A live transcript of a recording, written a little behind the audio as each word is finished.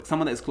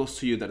someone that is close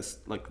to you that is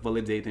like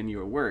validating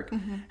your work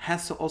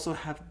has to also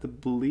have the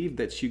belief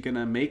that you're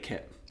gonna make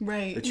it,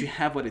 right? That you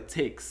have what it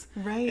takes,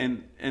 right?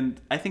 And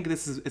I think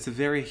it's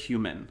very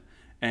human,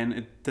 and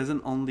it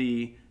doesn't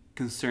only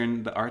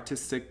concern the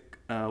artistic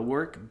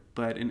work,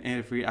 but in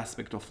every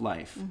aspect of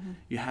life.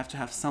 You have to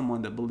have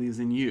someone that believes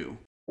in you.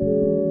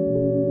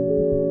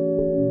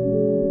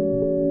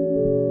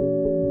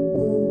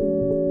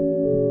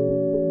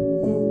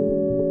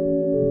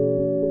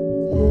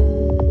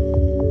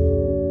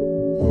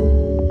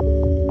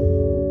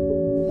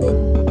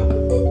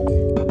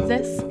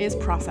 This is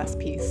Process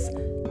Piece,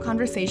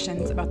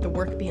 conversations about the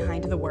work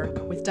behind the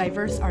work with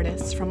diverse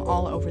artists from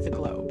all over the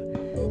globe.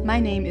 My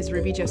name is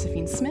Ruby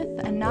Josephine Smith,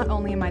 and not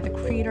only am I the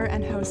creator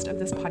and host of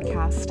this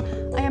podcast,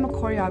 I am a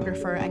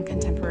choreographer and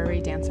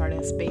contemporary dance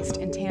artist based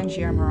in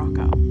Tangier,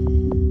 Morocco.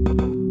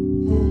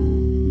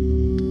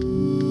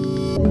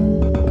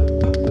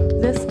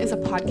 This is a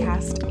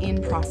podcast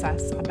in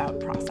process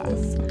about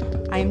process.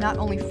 I am not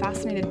only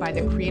fascinated by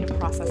the creative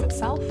process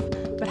itself,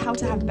 but how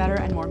to have better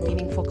and more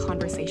meaningful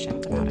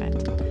conversations about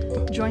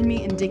it. Join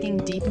me in digging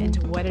deep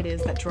into what it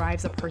is that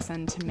drives a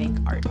person to make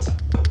art.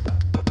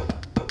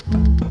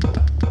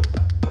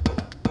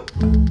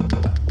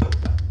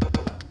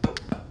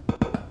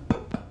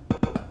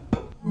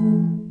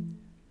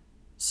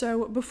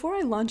 So before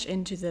I launch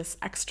into this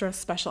extra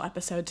special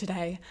episode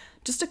today,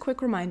 just a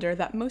quick reminder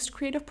that most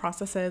creative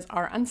processes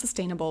are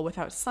unsustainable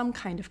without some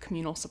kind of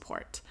communal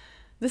support.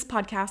 This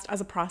podcast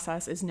as a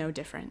process is no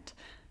different.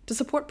 To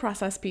support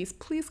Process Piece,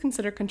 please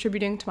consider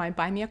contributing to my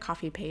Buy Me a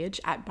Coffee page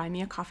at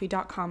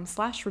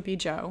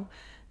buymeacoffee.com/RubyJo.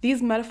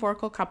 These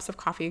metaphorical cups of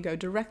coffee go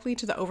directly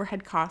to the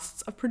overhead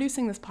costs of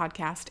producing this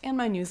podcast and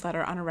my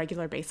newsletter on a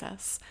regular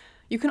basis.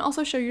 You can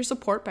also show your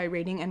support by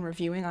rating and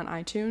reviewing on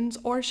iTunes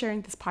or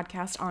sharing this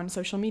podcast on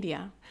social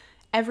media.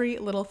 Every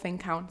little thing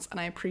counts, and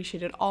I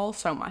appreciate it all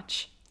so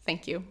much.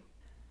 Thank you.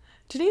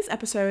 Today's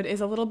episode is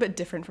a little bit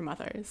different from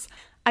others.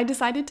 I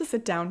decided to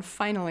sit down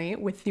finally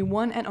with the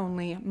one and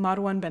only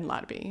Marwan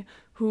Benlarbi,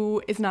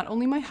 who is not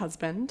only my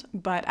husband,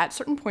 but at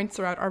certain points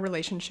throughout our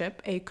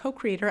relationship, a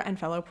co-creator and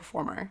fellow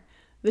performer.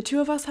 The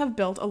two of us have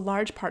built a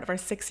large part of our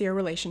 6-year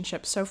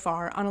relationship so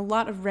far on a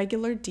lot of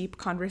regular, deep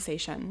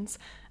conversations,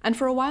 and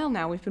for a while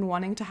now we've been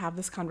wanting to have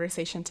this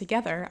conversation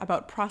together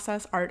about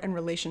process, art, and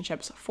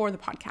relationships for the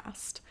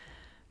podcast.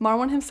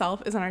 Marwan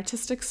himself is an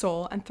artistic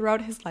soul, and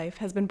throughout his life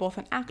has been both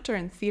an actor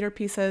in theater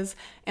pieces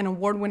and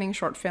award-winning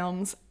short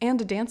films,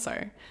 and a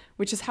dancer,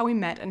 which is how we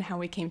met and how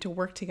we came to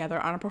work together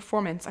on a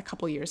performance a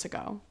couple years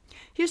ago.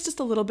 Here's just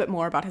a little bit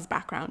more about his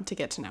background to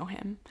get to know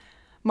him.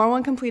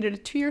 Marwan completed a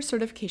 2-year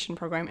certification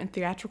program in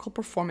theatrical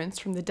performance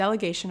from the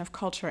Delegation of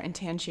Culture in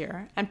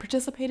Tangier and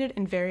participated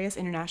in various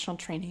international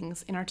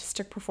trainings in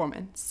artistic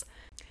performance.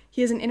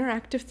 He is an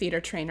interactive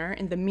theater trainer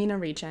in the MENA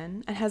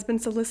region and has been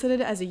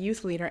solicited as a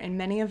youth leader in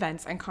many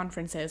events and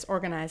conferences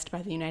organized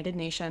by the United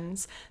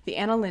Nations, the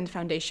Anna Lindh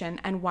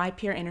Foundation, and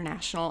YPeer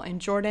International in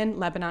Jordan,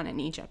 Lebanon,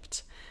 and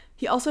Egypt.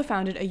 He also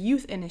founded a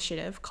youth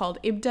initiative called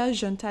Ibda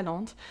Jeune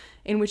Talent,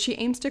 in which he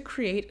aims to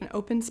create an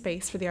open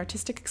space for the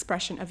artistic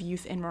expression of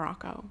youth in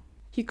Morocco.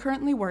 He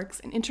currently works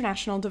in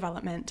international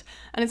development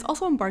and is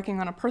also embarking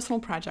on a personal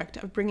project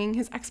of bringing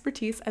his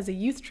expertise as a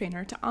youth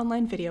trainer to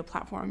online video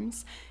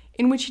platforms,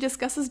 in which he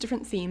discusses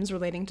different themes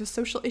relating to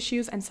social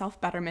issues and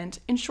self-betterment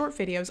in short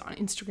videos on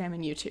Instagram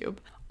and YouTube.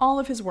 All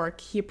of his work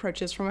he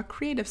approaches from a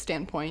creative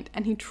standpoint,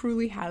 and he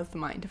truly has the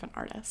mind of an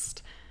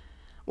artist.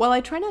 While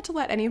I try not to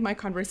let any of my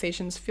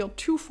conversations feel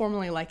too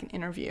formally like an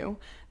interview,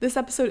 this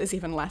episode is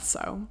even less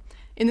so.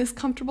 In this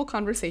comfortable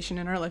conversation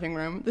in our living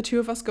room, the two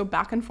of us go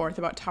back and forth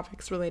about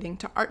topics relating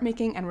to art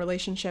making and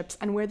relationships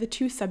and where the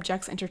two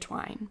subjects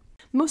intertwine.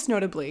 Most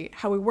notably,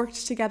 how we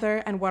worked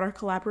together and what our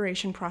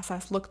collaboration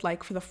process looked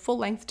like for the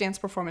full-length dance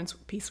performance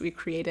piece we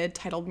created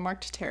titled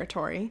Marked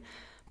Territory,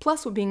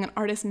 plus what being an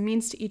artist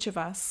means to each of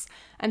us,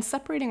 and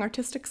separating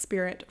artistic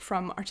spirit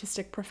from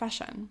artistic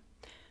profession.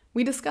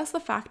 We discuss the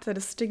fact that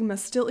a stigma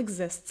still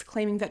exists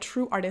claiming that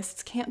true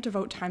artists can't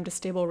devote time to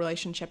stable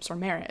relationships or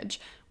marriage,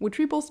 which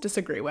we both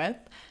disagree with,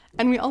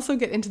 and we also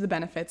get into the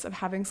benefits of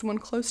having someone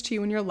close to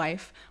you in your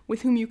life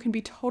with whom you can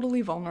be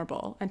totally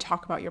vulnerable and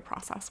talk about your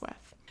process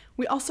with.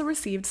 We also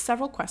received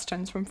several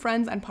questions from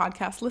friends and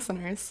podcast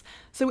listeners,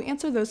 so we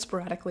answer those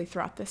sporadically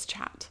throughout this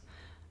chat.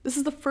 This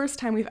is the first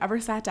time we've ever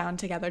sat down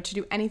together to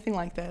do anything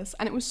like this,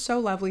 and it was so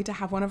lovely to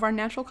have one of our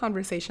natural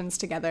conversations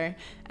together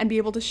and be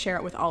able to share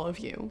it with all of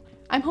you.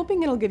 I'm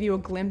hoping it'll give you a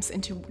glimpse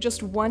into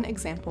just one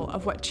example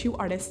of what two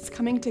artists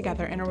coming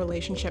together in a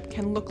relationship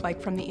can look like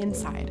from the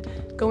inside,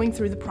 going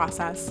through the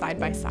process side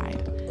by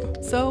side.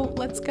 So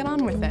let's get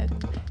on with it.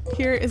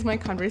 Here is my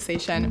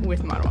conversation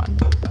with Marwan.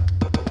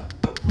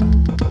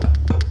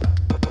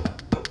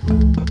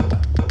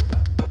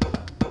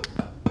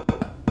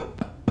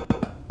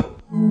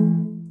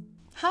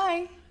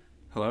 Hi.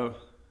 Hello.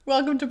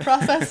 Welcome to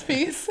Process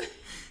Piece.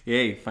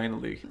 Yay,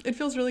 finally. It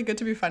feels really good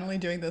to be finally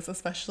doing this,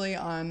 especially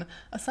on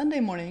a Sunday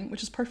morning,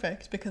 which is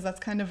perfect because that's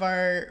kind of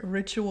our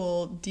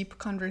ritual deep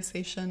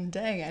conversation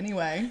day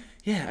anyway.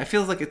 Yeah, I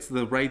feel like it's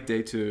the right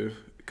day to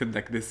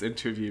conduct this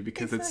interview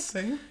because it's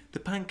the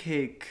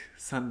Pancake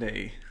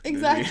Sunday.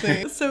 Exactly.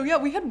 Really. So yeah,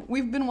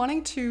 we've been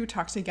wanting to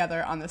talk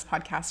together on this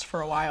podcast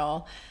for a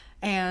while.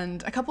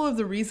 And a couple of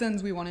the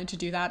reasons we wanted to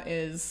do that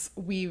is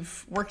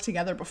we've worked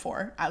together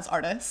before as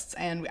artists,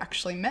 and we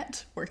actually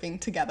met working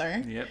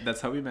together. Yep,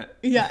 that's how we met.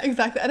 Yeah,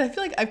 exactly. And I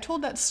feel like I've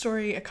told that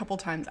story a couple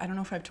times. I don't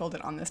know if I've told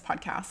it on this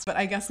podcast, but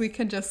I guess we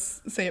can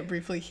just say it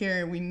briefly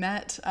here. We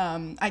met,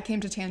 I came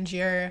to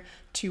Tangier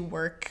to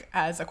work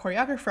as a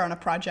choreographer on a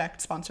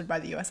project sponsored by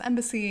the US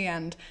Embassy,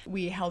 and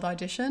we held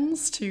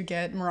auditions to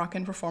get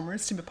Moroccan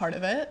performers to be part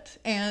of it.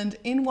 And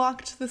in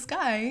walked this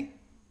guy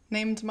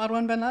named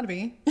Marwan Ben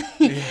Larbi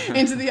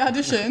into the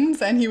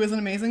auditions, and he was an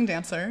amazing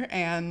dancer,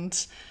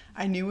 and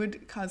I knew it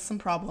would cause some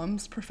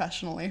problems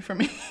professionally for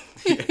me.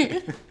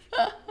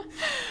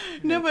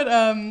 No, but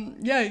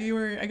yeah, you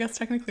were, I guess,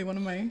 technically one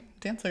of my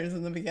dancers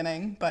in the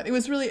beginning, but it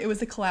was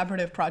a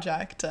collaborative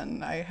project,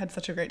 and I had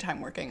such a great time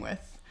working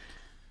with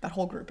that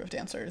whole group of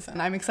dancers.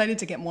 And I'm excited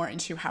to get more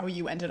into how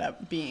you ended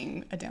up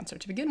being a dancer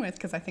to begin with,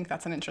 because I think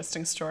that's an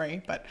interesting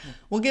story, but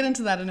we'll get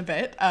into that in a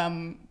bit.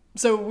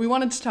 So we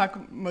wanted to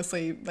talk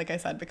mostly, like I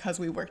said, because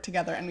we work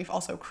together, and we've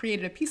also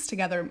created a piece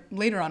together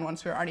later on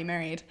once we were already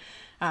married,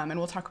 and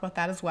we'll talk about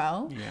that as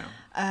well.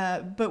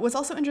 Yeah. But what's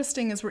also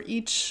interesting is we're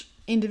each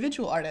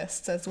individual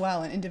artists as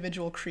well and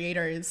individual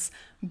creators,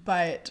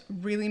 but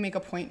really make a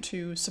point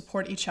to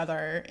support each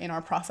other in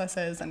our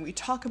processes, and we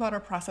talk about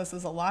our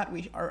processes a lot.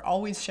 We are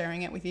always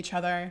sharing it with each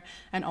other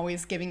and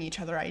always giving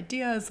each other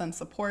ideas and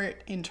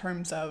support in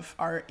terms of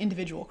our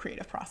individual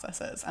creative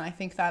processes, and I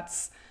think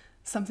that's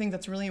something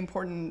that's really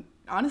important,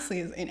 honestly,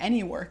 in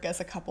any work as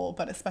a couple,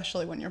 but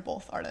especially when you're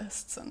both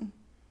artists and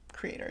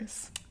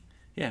creators.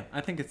 Yeah,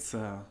 I think it's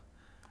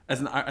as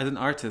an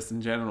artist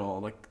in general,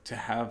 like to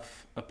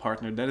have a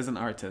partner that is an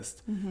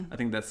artist. I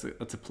think that's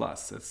a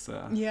plus. It's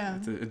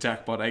it's a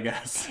jackpot, I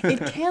guess.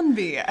 It can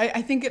be.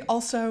 I think it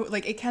also,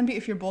 like, it can be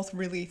if you're both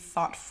really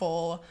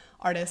thoughtful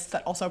artists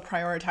that also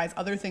prioritize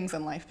other things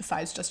in life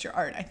besides just your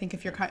art. I think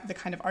if you're the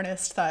kind of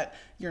artist that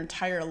your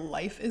entire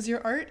life is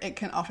your art, it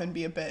can often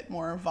be a bit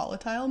more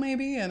volatile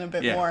maybe, and a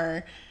bit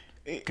more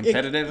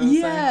competitive.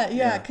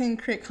 It can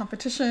create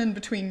competition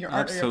between your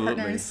art or your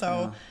partners.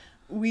 So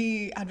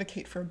we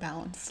advocate for a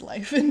balanced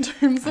life in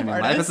terms of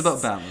artists. Life is about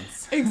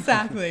balance.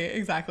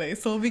 Exactly.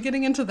 So we'll be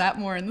getting into that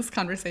more in this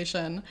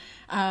conversation.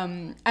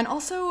 And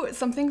also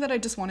something that I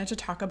just wanted to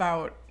talk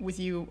about with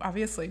you,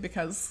 obviously,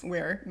 because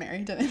we're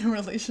married and in a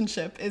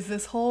relationship, is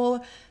this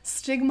whole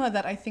stigma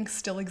that I think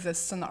still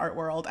exists in the art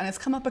world. And it's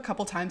come up a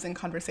couple times in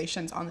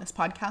conversations on this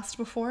podcast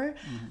before,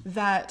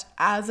 that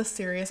as a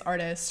serious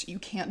artist, you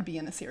can't be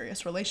in a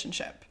serious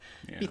relationship.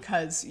 Yeah.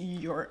 Because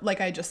you're,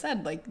 like I just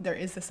said, like there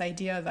is this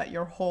idea that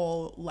your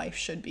whole life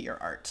should be your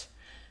art.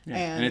 Yeah.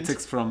 And it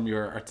takes from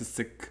your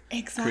artistic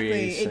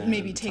creation. It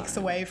maybe takes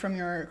away from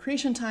your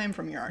creation time,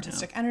 from your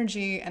artistic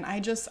energy. And I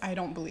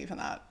don't believe in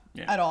that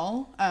at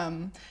all.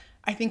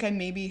 I think I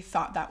maybe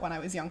thought that when I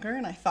was younger,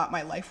 and I thought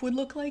my life would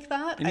look like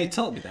that. And you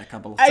told me that a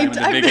couple of times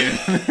in the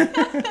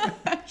beginning.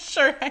 I'm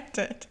sure I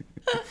did.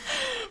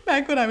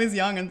 Back when I was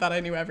young and thought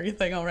I knew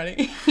everything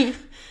already.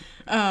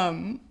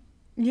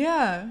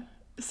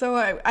 So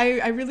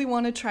I really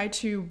want to try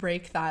to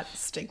break that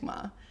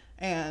stigma,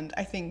 and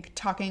I think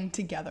talking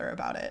together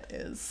about it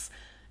is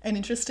an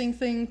interesting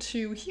thing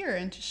to hear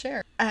and to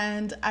share.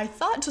 And I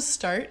thought to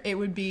start, it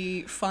would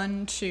be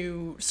fun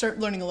to start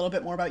learning a little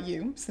bit more about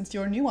you, since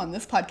you're new on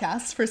this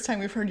podcast. First time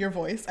we've heard your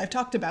voice. I've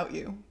talked about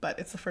you, but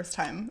it's the first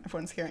time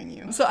everyone's hearing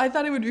you. So I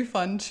thought it would be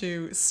fun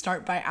to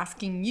start by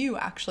asking you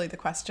actually the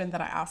question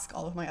that I ask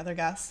all of my other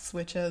guests,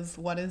 which is,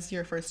 what is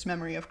your first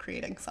memory of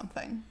creating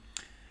something?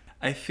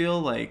 I feel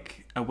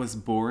like I was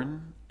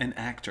born an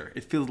actor.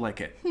 It feels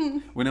like it.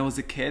 When I was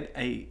a kid,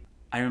 I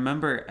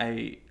remember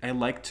I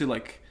liked to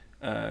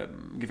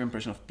give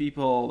impression of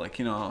people, like,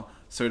 you know,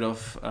 sort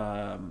of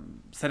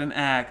set an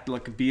act,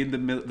 like be in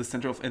the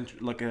center of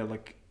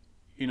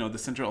the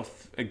center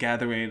of a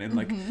gathering, and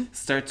like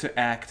start to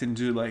act and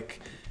do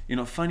like, you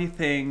know, funny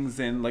things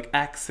and like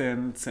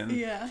accents and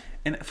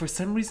for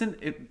some reason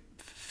it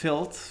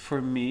felt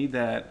for me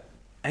that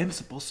I am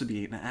supposed to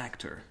be an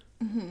actor.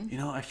 You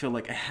know, I feel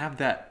like I have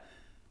that,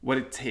 what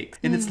it takes.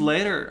 And it's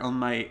later on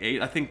my age,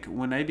 I think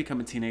when I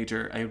become a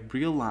teenager, I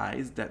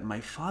realized that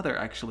my father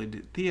actually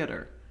did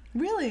theater.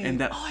 Really? And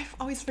that, I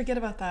always forget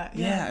about that.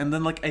 Yeah, and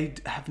then like I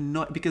have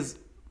because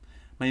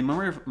my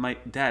memory of my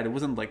dad, it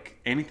wasn't like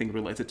anything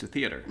related to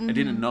theater. I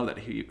didn't know that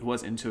he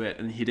was into it,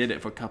 and he did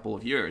it for a couple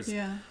of years.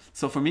 Yeah.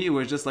 So for me, it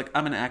was just like,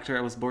 I'm an actor.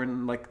 I was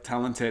born like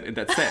talented, and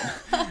that's it.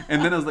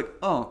 And then I was like,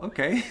 oh,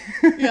 okay.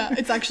 Yeah,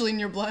 it's actually in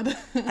your blood.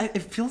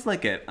 It feels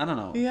like it. I don't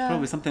know. Yeah.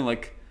 Probably something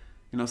like,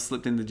 you know,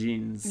 slipped in the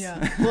genes.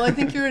 Yeah. Well, I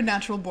think you're a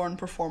natural born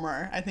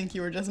performer. I think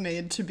you were just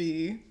made to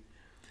be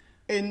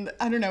in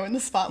the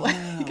spotlight.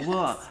 Yeah,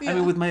 well, I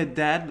mean, with my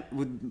dad,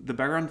 with the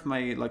background of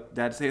my like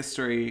dad's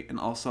history, and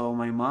also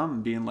my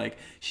mom being like,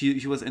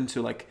 she was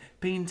into like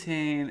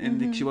painting,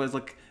 and like, she was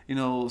like, you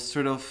know,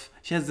 sort of,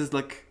 she has this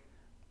like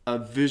a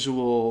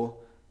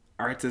visual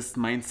artist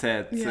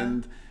mindset,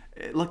 and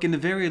like in a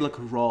very like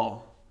raw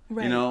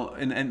Right. You know,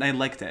 and I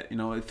liked it. You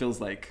know, it feels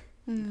like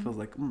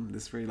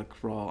this very like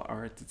raw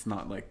art. It's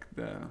not like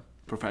the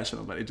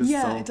professional, but it just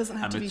so it doesn't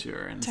have amateur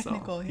to be and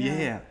technical. so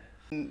Yeah.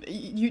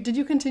 Did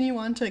you continue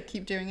on to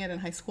keep doing it in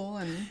high school?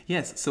 And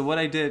Yes. So what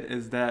I did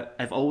is that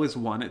I've always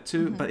wanted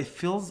to, but it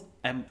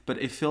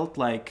felt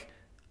like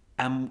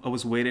I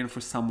was waiting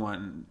for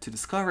someone to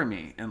discover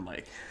me, and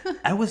like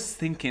I was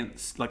thinking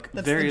like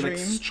That's very the like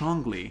dream.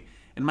 strongly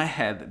in my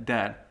head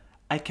that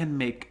I can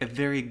make a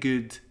very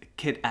good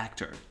kid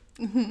actor,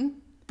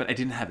 but I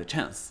didn't have the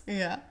chance.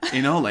 yeah.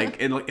 You know, like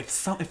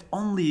if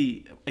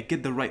only I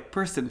get the right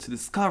person to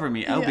discover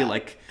me, I'll be Yeah.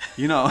 like,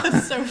 you know.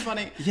 That's so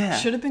funny. Yeah.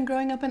 Should have been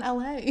growing up in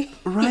LA.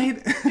 Right?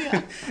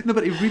 No,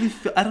 but it really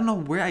I don't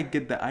know where I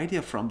get the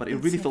idea from, but it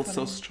It's really so felt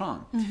so funny.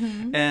 strong.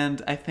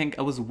 And I think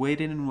I was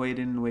waiting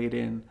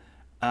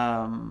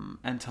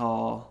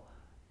until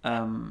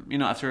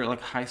after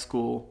like high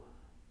school,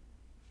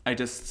 I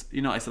just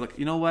I said like,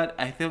 you know what,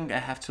 I think I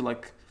have to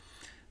like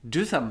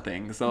do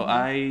something. So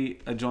I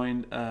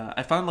joined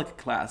I found like a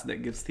class that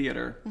gives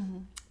theater.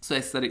 So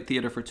I studied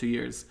theater for 2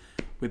 years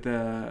with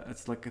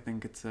it's like, I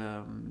think it's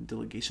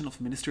delegation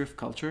of Ministry of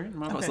Culture in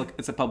Morocco. It's Okay. like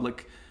it's a public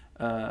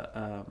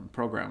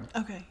program.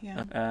 Okay,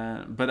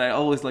 yeah. But I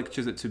always like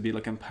choose it to be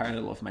like in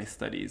parallel of my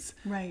studies,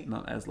 Right.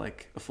 not as like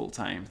a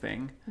full-time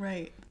thing.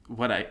 Right.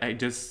 What I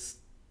just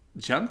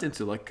jumped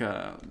into like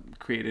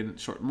creating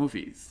short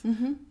movies.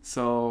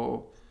 So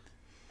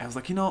I was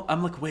like,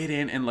 I'm like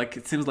waiting, and like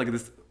it seems like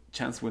this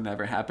chance would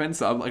never happen.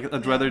 So I'm like,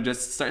 I'd rather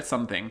just start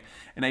something.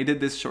 And I did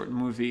this short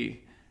movie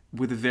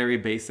with very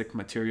basic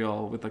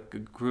material with like a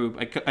group.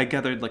 I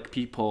gathered like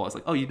people. I was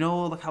like, oh,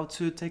 like how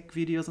to take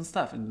videos and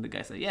stuff. And the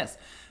guy said yes.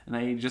 And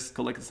I just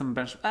collected some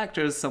bunch of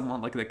actors,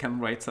 someone like that can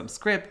write some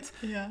script.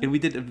 Yeah. And we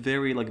did a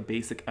very like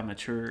basic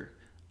amateur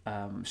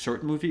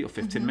short movie of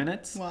 15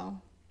 minutes.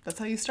 Well, that's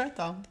how you start,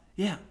 though.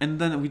 Yeah, and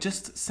then we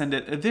just send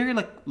it a very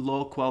like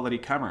low quality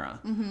camera,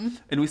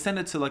 and we send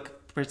it to like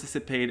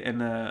participate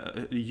in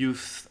a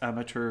youth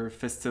amateur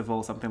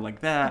festival, something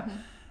like that,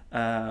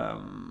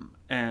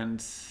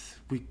 and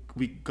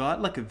we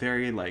got like a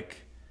very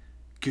like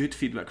good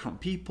feedback from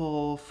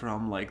people,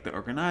 from like the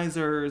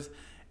organizers,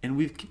 and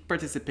we keep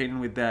participating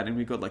with that, and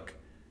we got like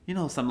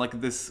some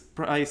like this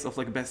prize of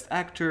like best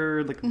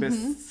actor, like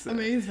best.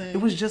 Amazing.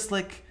 It was just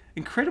like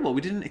incredible.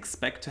 We didn't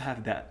expect to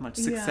have that much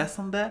success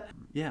on that.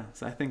 Yeah,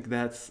 so I think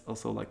that's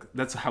also like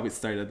that's how it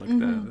started.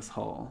 Like this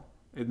whole,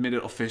 it made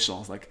it official.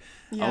 It's like,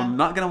 I'm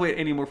not gonna wait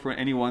anymore for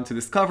anyone to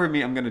discover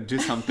me. I'm gonna do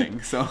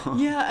something. So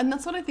Yeah, and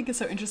that's what I think is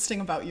so interesting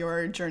about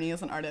your journey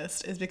as an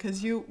artist, is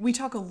because we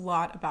talk a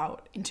lot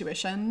about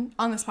intuition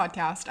on this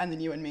podcast, and then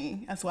you and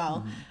me as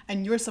well.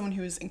 And you're someone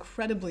who is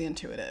incredibly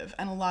intuitive,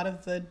 and a lot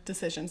of the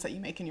decisions that you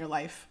make in your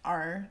life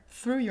are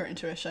through your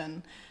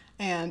intuition.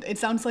 And it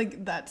sounds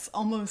like that's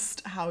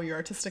almost how your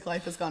artistic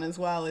life has gone as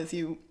well, is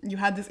you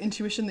had this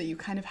intuition that you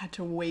kind of had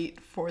to wait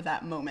for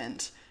that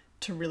moment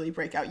to really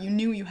break out. You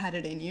knew you had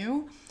it in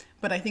you,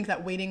 but I think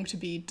that waiting to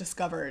be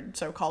discovered,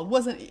 so-called,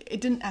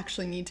 it didn't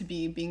actually need to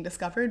be being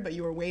discovered, but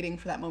you were waiting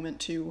for that moment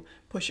to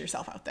push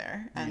yourself out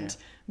there. And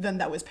then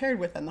that was paired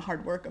with then the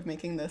hard work of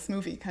making this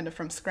movie kind of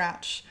from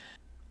scratch.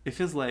 it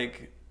feels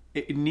like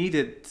it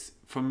needed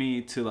for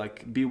me to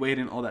like be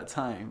waiting all that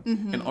time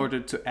in order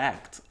to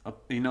act,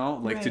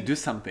 to do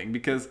something,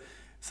 because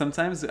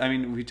sometimes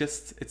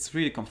it's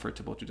really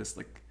comfortable to just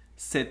like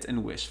sit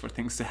and wish for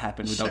things to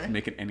happen without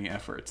making any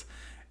effort.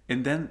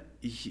 And then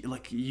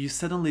you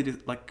suddenly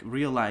like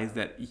realize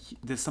that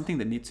there's something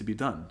that needs to be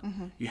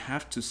done. You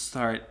have to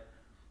start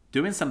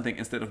doing something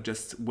instead of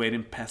just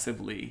waiting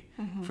passively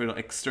for the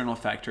external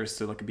factors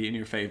to like be in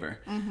your favor.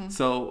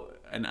 So,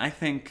 and I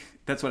think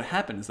that's what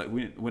happened. Is like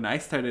when I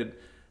started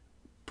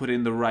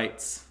putting the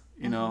right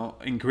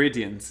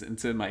ingredients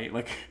into my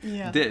like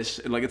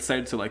dish, like it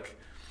started to like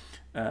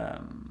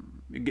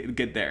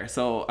get there.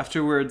 So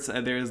afterwards,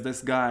 there's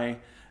this guy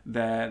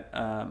that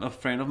a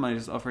friend of mine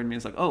just offered me.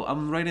 It's like, oh,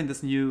 I'm writing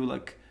this new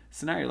like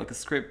scenario, like a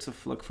script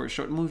of like for a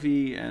short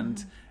movie,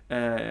 and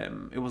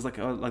it was like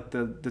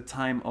the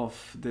time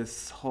of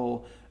this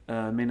whole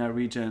MENA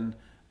region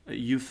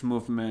youth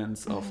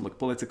movements of like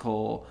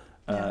political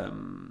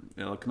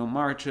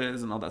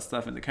marches and all that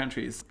stuff in the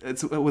countries.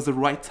 It was the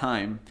right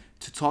time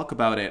to talk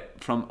about it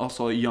from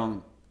also a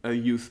young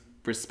youth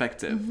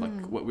perspective,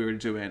 like what we were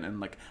doing and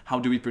like how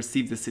do we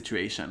perceive the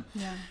situation.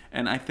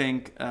 And I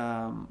think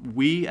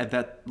we at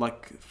that,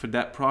 like for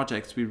that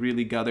project, we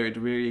really gathered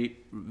really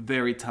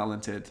very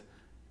talented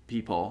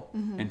people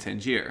in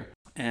Tangier,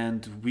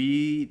 and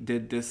we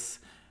did this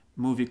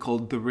movie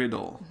called The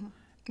Riddle.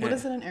 What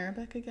is it in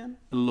Arabic again?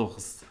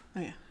 Lughz.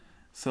 Oh yeah.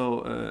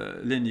 So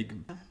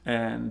l'énigme.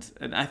 And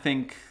I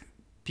think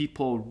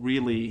people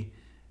really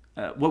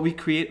we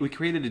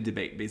created a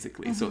debate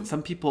basically. So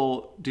some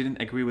people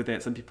didn't agree with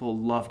it, some people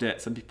loved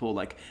it, some people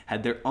like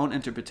had their own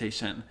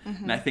interpretation,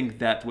 and I think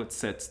that what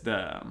sets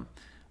the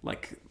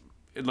like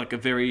a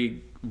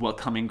very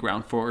welcoming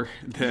ground for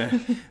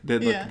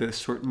the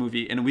short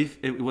movie. And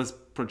it was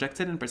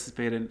projected and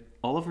participated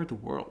all over the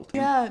world.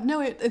 Yeah,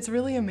 no, it's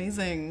really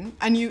amazing.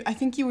 And I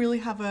think you really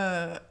have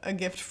a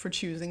gift for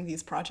choosing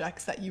these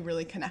projects that you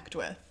really connect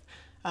with.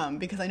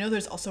 Because I know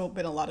there's also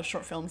been a lot of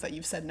short films that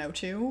you've said no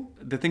to.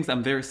 The things,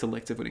 I'm very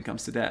selective when it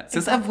comes to that.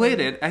 Since Exactly. I've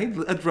waited,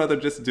 I'd rather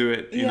just do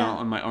it, you Yeah. know,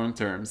 on my own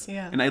terms.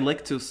 Yeah. And I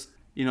like to,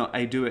 you know,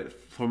 I do it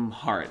from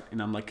heart,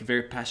 and I'm like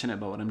very passionate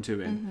about what I'm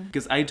doing.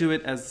 Because I do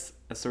it as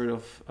a sort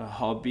of a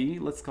hobby,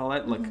 let's call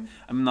it. Like,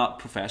 I'm not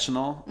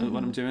professional at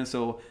what I'm doing,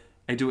 so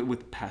I do it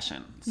with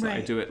passion. So I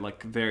Right. do it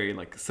like very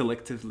like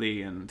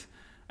selectively, and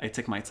I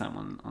take my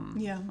time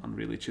Yeah. on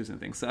really choosing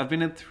things. So I've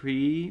been in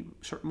 3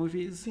 short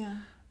movies. Yeah.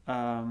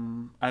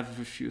 I've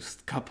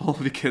refused a couple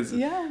because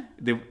Yeah.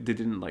 they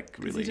didn't like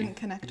really. You didn't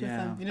connect with Yeah,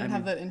 them. You I didn't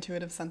have mean- that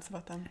intuitive sense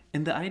about them.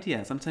 And the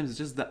idea, sometimes it's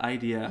just the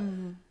idea,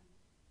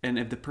 and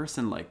if the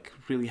person like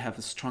really have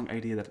a strong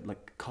idea that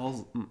like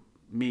calls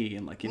me,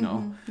 and like, you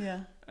know,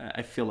 Yeah.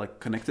 I feel like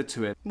connected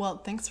to it. Well,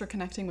 thanks for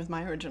connecting with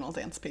my original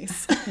dance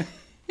piece.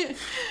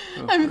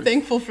 Of I'm course.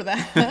 thankful for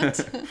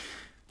that.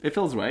 It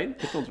feels right.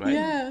 It feels right.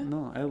 Yeah.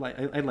 No,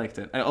 I liked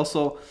it. I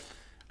also,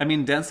 I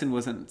mean, dancing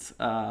wasn't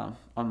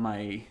on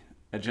my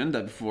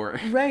agenda before.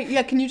 Right.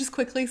 Yeah. Can you just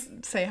quickly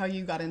say how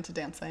you got into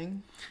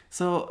dancing?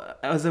 So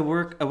as I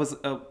was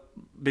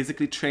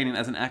basically training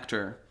as an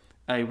actor.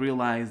 I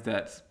realized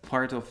that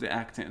part of the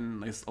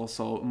acting is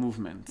also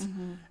movement,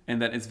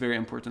 and that it's very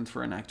important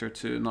for an actor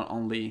to not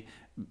only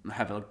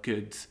have a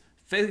good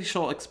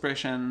facial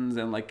expressions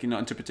and like, you know,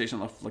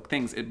 interpretation of like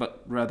things,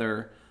 but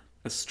rather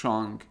a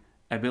strong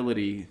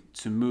ability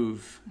to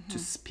move, to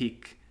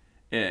speak.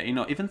 You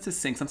know, even to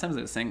sing. Sometimes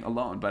I sing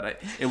alone, but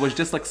it was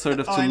just like sort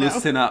of Oh, to I know.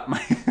 loosen up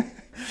my.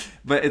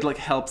 But it like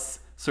helps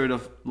sort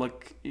of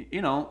like,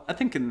 you know, I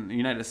think in the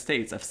United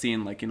States I've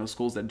seen like, you know,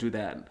 schools that do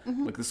that,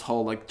 like this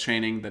whole like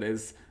training that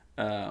is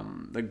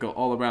that go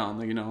all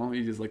around, you know,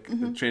 you just like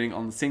training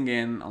on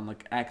singing, on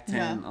like acting,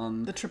 Yeah.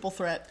 on The triple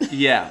threat.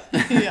 yeah.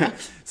 Yeah.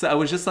 So I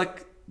was just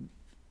like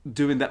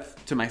doing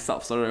that to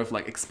myself, sort of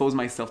like expose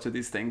myself to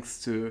these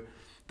things to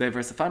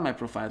diversify my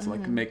profile, to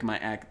like make my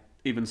act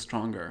even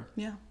stronger.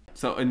 Yeah.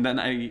 So, and then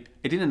I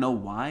didn't know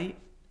why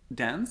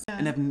dance,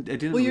 and I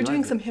didn't. Well, you're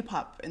doing realize some it. hip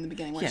hop in the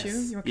beginning, weren't Yes, you?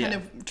 You were kind yeah.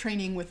 of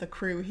training with a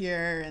crew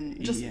here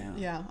and just on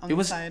It the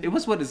was side. it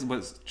was what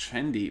was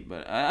trendy,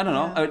 but I don't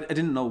know. Yeah. I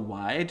didn't know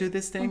why I do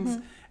these things,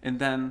 and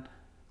then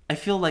I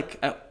feel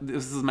like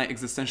this is my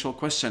existential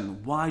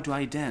question: why do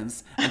I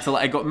dance? Until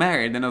I got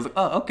married, and I was like,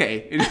 oh,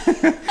 okay,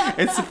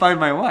 it's to find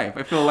my wife.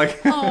 I feel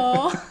like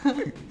Oh,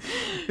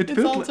 it it's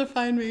felt all like, to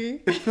find me.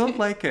 it felt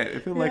like it.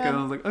 It felt like it. Yeah. And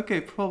I was like,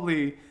 okay,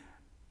 probably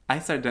I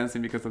started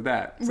dancing because of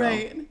that. So,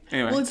 Right.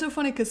 Anyway. Well, it's so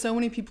funny because so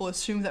many people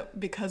assume that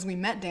because we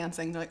met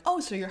dancing, they're like, oh,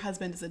 so your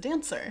husband is a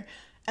dancer.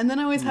 And then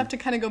I always have to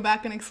kind of go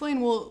back and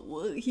explain,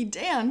 well, he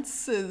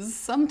dances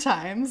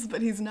sometimes,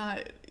 but he's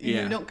not,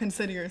 Yeah. you don't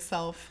consider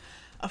yourself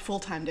a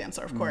full-time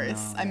dancer, of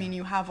course. I mean,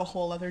 you have a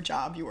whole other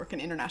job. You work in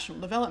international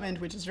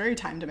development, which is very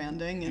time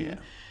demanding. And,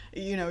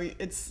 you know,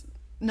 it's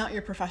not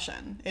your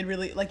profession. It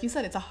really, like you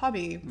said, it's a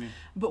hobby. Yeah.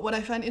 But what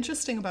I find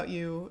interesting about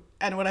you,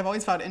 and what I've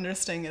always found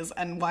interesting is,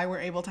 and why we're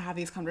able to have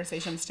these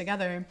conversations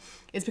together,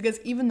 is because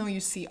even though you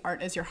see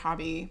art as your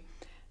hobby,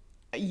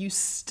 you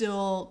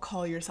still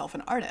call yourself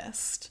an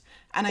artist.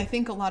 And I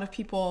think a lot of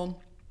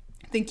people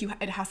think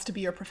it has to be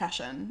your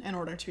profession in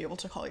order to be able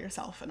to call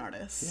yourself an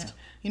artist. Yeah.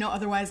 You know,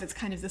 otherwise it's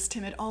kind of this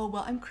timid, oh,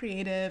 well, I'm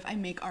creative, I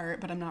make art,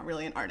 but I'm not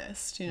really an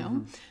artist, you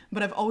know?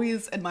 But I've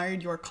always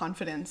admired your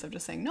confidence of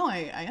just saying, no,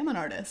 I am an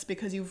artist,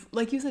 because you've,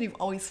 like you said, you've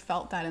always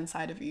felt that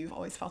inside of you. You've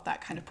always felt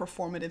that kind of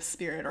performative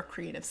spirit or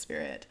creative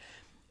spirit.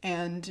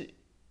 And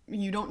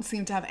you don't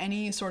seem to have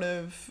any sort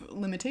of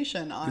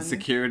limitation on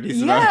Insecurities.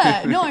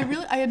 Yeah, no,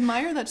 I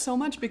admire that so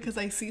much because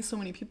I see so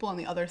many people on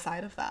the other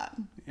side of that.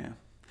 Yeah.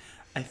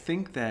 I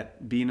think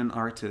that being an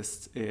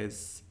artist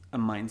is a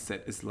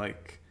mindset, is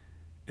like,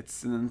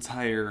 it's an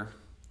entire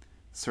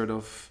sort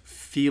of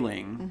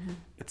feeling.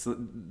 It's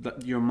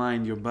your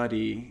mind, your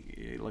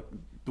body, like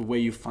the way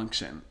you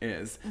function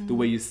is, the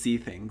way you see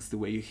things, the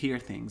way you hear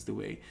things, the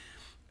way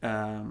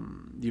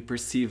you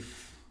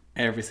perceive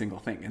every single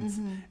thing.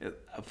 And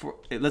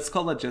let's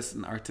call it just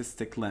an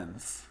artistic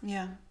lens.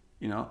 Yeah.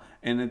 You know,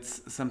 and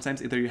it's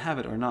sometimes either you have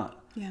it or not.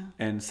 Yeah.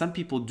 And some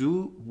people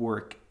do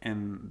work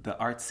in the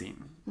art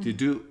scene. They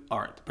do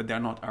art, but they're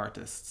not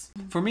artists.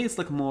 For me, it's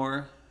like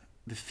more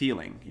the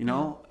feeling, you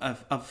know?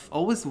 I've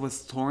always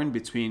was torn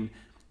between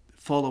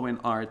following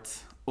art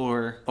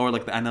or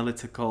like the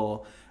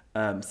analytical,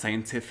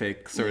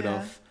 scientific sort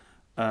of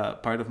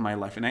part of my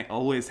life. And I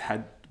always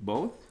had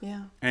both.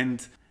 Yeah.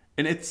 And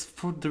it's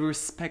for the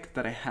respect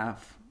that I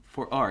have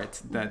for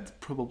art that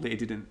probably I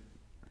didn't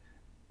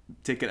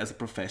take it as a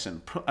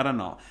profession. I don't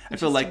know. I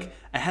feel like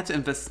I had to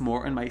invest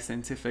more in my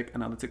scientific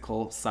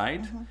analytical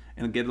side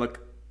and get like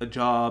a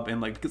job,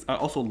 and like, because I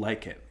also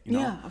like it, you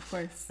know? Yeah, of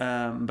course.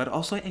 But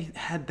also I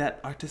had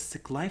that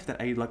artistic life that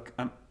I like,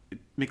 it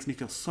makes me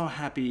feel so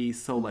happy,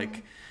 so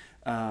like,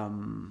 I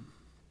don't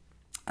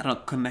know,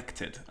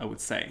 connected, I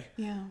would say.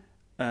 Yeah.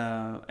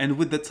 And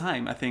with the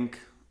time, I think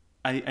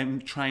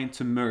I'm trying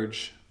to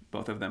merge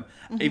both of them.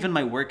 Even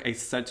my work, I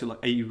start to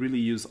I really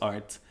use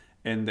art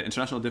in the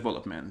international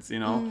development,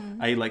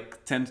 I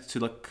tend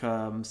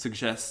to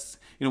suggest,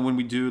 when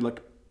we do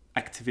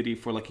activity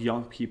for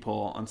young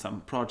people on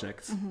some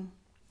projects,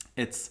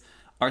 it's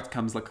art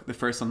comes the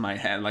first on my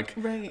head,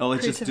 right. Oh,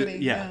 let's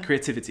creativity, just do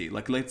creativity,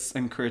 let's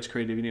encourage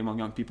creativity among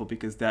young people,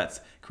 because that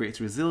creates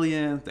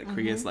resilience, that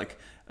creates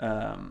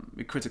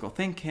critical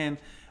thinking.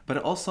 But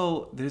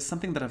also there's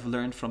something that I've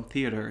learned from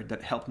theater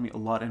that helped me a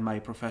lot in my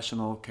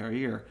professional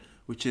career,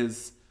 which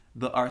is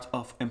the art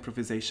of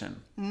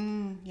improvisation.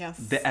 Yes.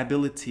 The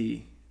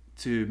ability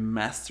to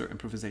master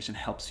improvisation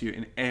helps you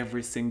in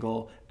every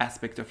single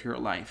aspect of your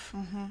life.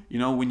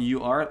 When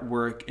you are at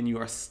work and you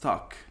are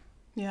stuck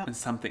in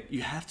something,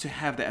 you have to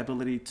have the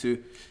ability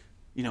to,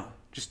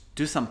 just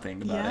do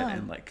something about it,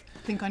 and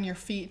think on your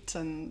feet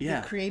and be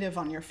creative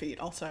on your feet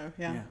also.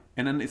 Yeah.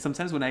 And then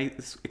sometimes when I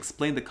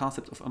explain the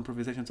concept of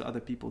improvisation to other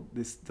people,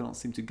 they don't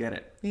seem to get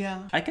it.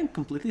 Yeah. I can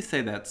completely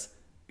say that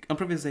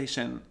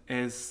improvisation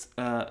is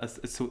a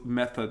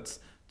method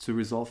to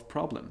resolve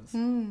problems.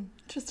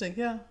 Interesting,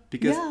 yeah.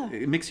 Because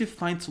it makes you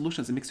find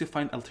solutions, it makes you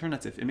find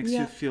alternatives, it makes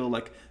you feel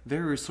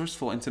very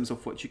resourceful in terms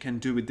of what you can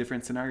do with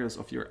different scenarios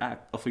of your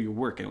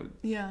work.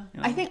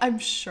 I'm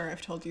sure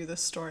I've told you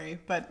this story,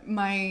 but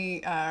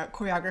my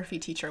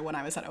choreography teacher when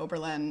I was at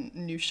Oberlin,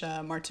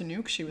 Nusha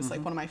Martinuk, she was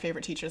one of my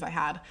favorite teachers I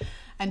had,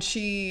 and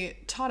she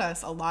taught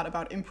us a lot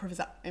about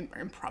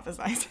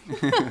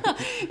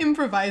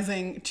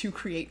improvising to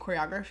create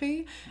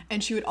choreography.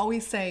 And she would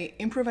always say,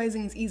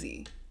 improvising is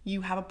easy.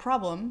 You have a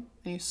problem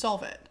and you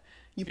solve it.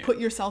 You put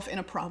yourself in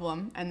a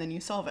problem and then you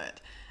solve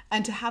it.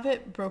 And to have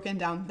it broken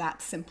down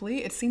that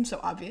simply, it seems so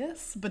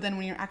obvious. But then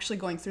when you're actually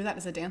going through that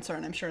as a dancer,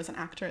 and I'm sure as an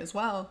actor as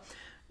well,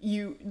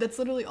 that's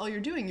literally all you're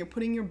doing. You're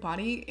putting your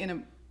body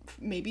in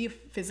maybe a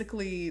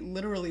physically,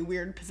 literally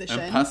weird position.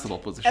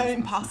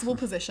 Impossible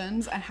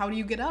positions. And how do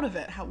you get out of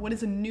it? What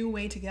is a new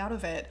way to get out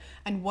of it?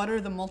 And what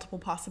are the multiple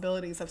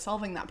possibilities of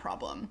solving that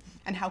problem?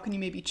 And how can you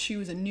maybe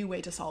choose a new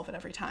way to solve it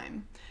every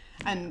time?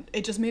 And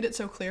it just made it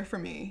so clear for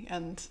me.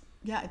 And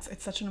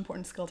it's such an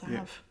important skill to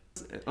have.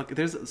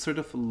 There's a sort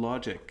of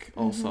logic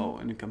also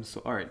when it comes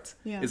to art.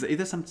 Is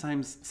either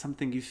sometimes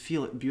something you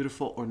feel it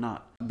beautiful or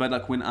not.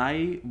 But when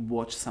I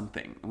watch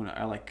something,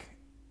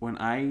 when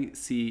I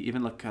see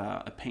even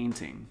a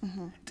painting,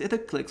 it either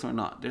clicks or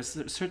not. There's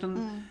a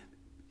certain,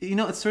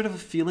 it's sort of a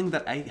feeling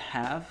that I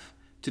have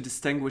to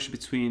distinguish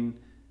between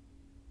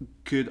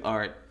good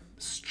art,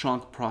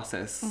 strong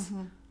process,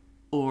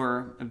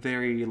 or a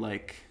very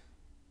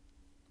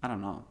I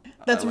don't know.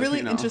 That's really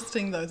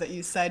interesting, though, that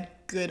you said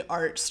good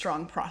art,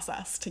 strong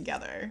process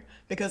together.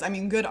 Because,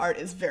 good art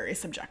is very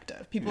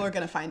subjective. People are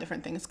going to find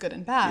different things good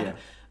and bad. Yeah.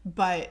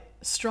 But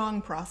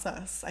strong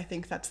process, I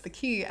think that's the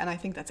key. And I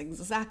think that's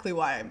exactly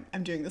why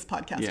I'm doing this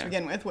podcast to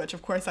begin with, which,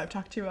 of course, I've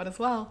talked to you about as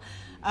well.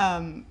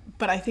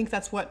 But I think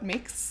that's what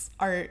makes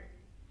art,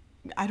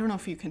 I don't know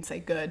if you can say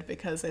good,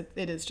 because it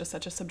is just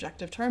such a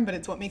subjective term, but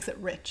it's what makes it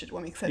rich.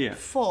 What makes it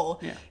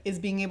full is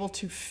being able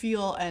to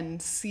feel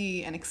and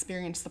see and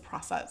experience the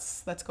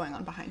process that's going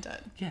on behind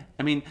it. Yeah.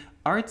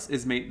 Art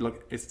is made,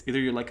 it's either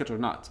you like it or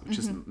not, which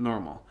is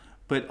normal.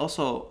 But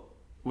also,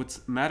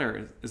 what's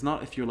matter is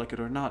not if you like it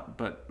or not,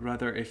 but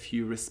rather if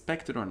you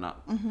respect it or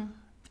not.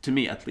 To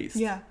me, at least.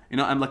 Yeah.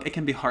 I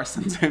can be harsh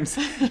sometimes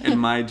in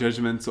my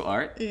judgment to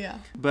art. Yeah.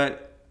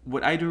 But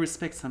what I do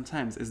respect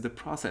sometimes is the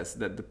process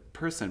that the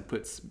person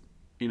puts,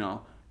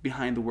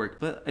 behind the work.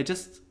 But I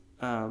just,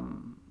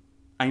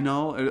 I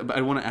know, but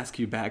I want to ask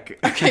you back.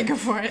 Okay, go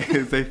for it.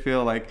 Because I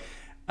feel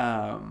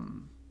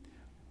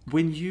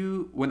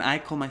when I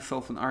call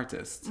myself an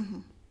artist,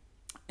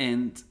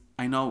 and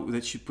I know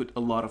that you put a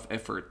lot of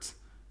effort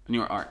in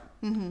your art,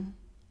 I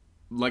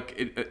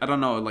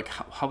don't know,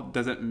 how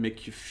does it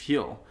make you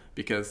feel?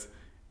 Because,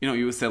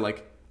 you would say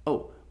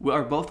oh, we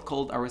are both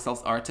called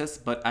ourselves artists,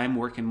 but I'm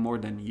working more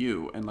than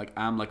you, and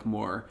I'm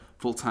more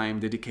full-time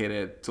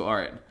dedicated to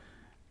art.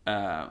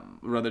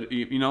 Rather,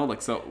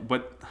 so.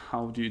 But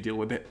how do you deal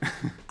with it?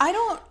 I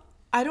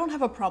don't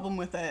have a problem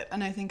with it,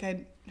 and I think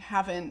I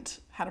haven't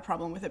had a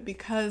problem with it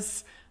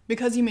because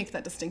you make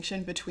that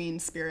distinction between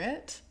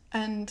spirit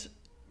and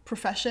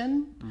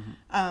profession.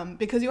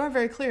 Because you are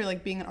very clear,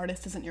 being an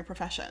artist isn't your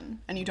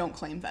profession, and you don't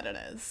claim that it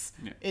is.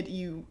 Yeah.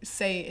 You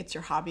say it's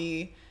your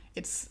hobby.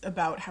 It's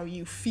about how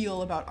you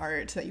feel about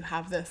art, that you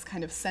have this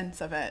kind of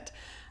sense of it.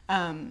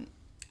 And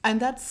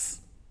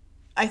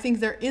I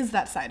think there is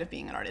that side of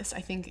being an artist.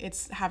 I think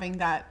it's having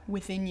that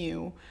within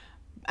you.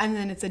 And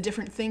then it's a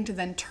different thing to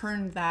then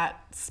turn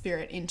that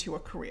spirit into a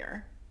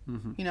career,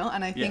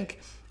 And I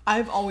think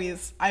I've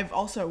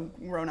also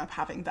grown up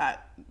having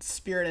that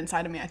spirit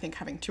inside of me. I think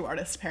having two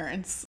artist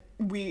parents,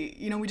 we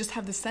just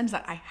have this sense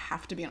that I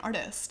have to be an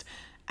artist.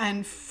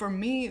 And for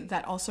me,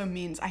 that also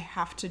means I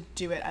have to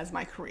do it as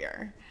my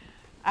career.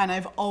 And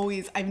I've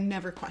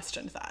never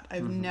questioned that.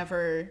 I've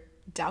never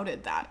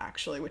doubted that,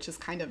 actually, which is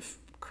kind of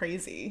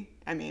crazy.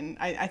 I mean,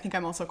 I think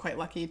I'm also quite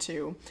lucky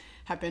to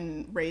have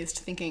been raised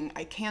thinking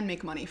I can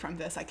make money from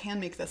this. I can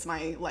make this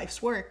my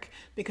life's work,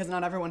 because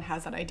not everyone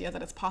has that idea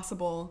that it's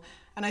possible.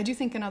 And I do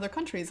think in other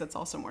countries it's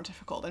also more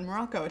difficult. In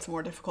Morocco, it's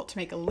more difficult to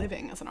make a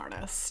living as an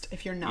artist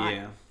if you're not.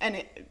 Yeah.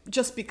 And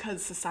just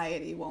because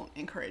society won't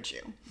encourage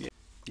you. Yeah.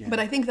 Yeah. But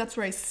I think that's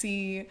where I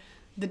see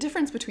the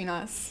difference between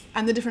us,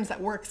 and the difference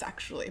that works,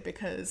 actually,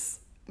 because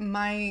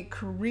my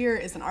career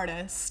is an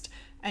artist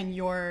and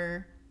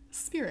your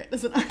spirit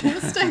is an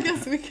artist, I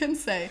guess we can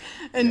say.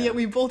 And yet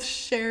we both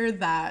share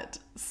that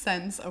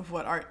sense of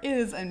what art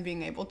is and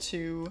being able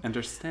to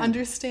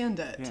understand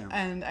it. Yeah.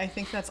 And I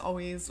think that's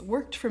always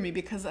worked for me,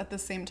 because at the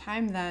same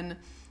time then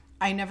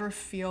I never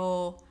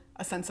feel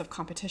a sense of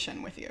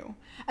competition with you.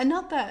 And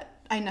not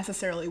that I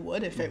necessarily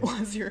would if it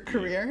was your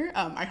career.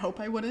 I hope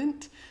I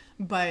wouldn't.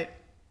 But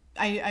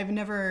I've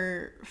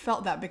never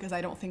felt that, because I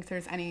don't think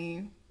there's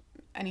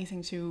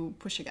anything to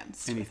push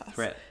against. Any with us.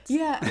 threats?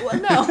 Yeah, well,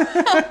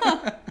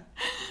 no.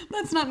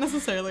 That's not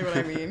necessarily what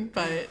I mean,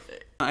 but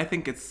I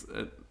think it's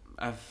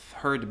I've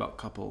heard about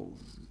couples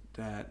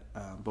that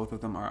both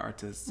of them are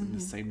artists in the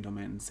same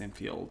domain, same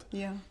field.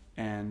 Yeah.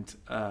 And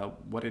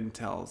what it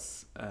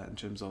entails in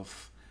terms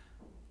of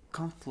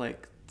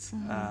conflict,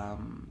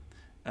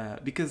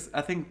 because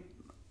I think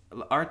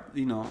art,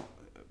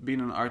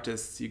 being an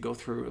artist, you go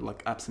through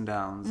like ups and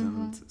downs,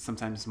 and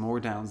sometimes more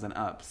downs than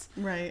ups.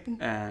 Right.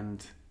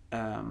 And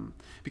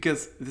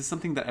because this is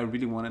something that I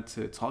really wanted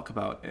to talk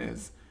about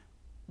is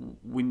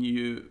when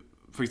you,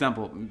 for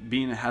example,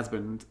 being a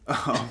husband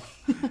of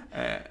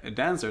a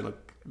dancer,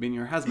 like being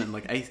your husband,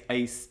 like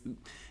I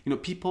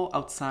people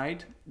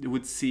outside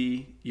would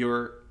see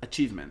your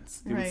achievements,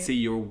 they would see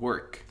your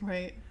work.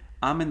 Right.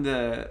 I'm in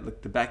the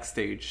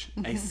backstage.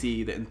 I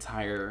see the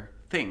entire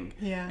thing.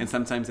 Yeah. And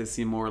sometimes I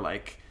see more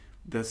like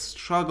the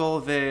struggle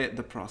of it,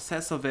 the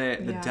process of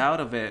it, the doubt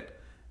of it,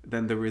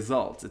 than the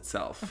result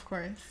itself. Of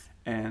course.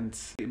 And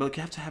but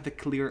you have to have a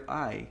clear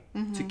eye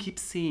to keep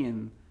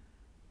seeing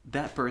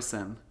that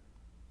person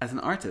as an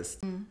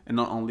artist, and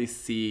not only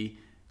see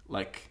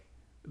like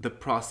the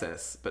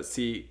process, but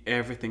see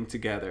everything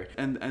together.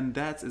 And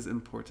that is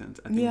important.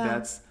 I think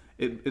that's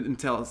it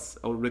entails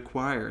or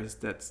requires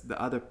that the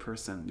other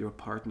person, your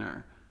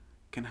partner,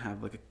 can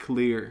have like a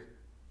clear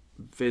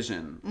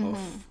vision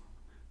of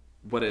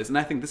what it is. And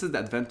I think this is the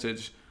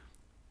advantage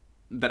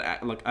that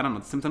I don't know,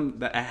 something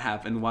that I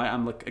have, and why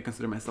I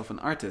consider myself an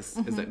artist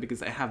is that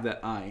because I have that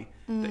eye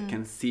that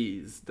can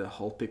seize the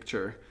whole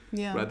picture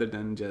rather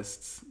than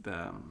just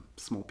the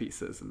small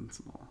pieces and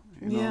small,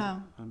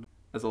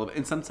 as all of it.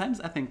 And sometimes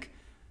I think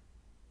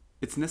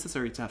it's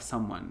necessary to have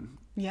someone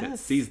that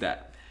sees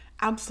that.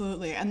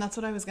 Absolutely. And that's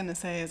what I was going to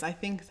say, is I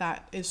think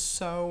that is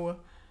so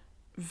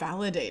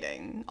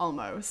validating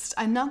almost.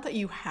 And not that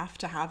you have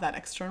to have that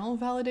external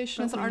validation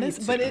as an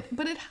artist, but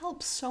it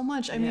helps so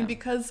much. I mean,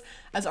 because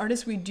as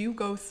artists we do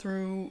go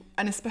through,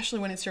 and especially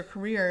when it's your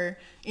career,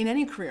 in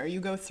any career you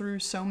go through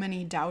so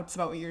many doubts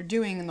about what you're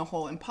doing, and the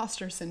whole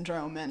imposter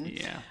syndrome,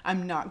 and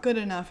I'm not good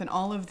enough, and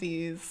all of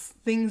these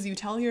things you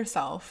tell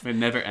yourself. It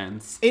never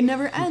ends.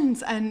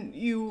 And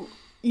you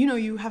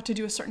have to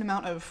do a certain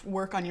amount of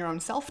work on your own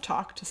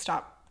self-talk to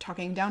stop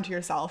talking down to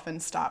yourself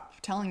and stop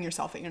telling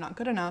yourself that you're not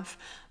good enough.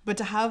 But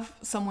to have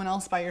someone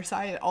else by your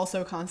side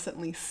also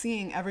constantly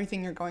seeing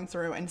everything you're going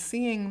through, and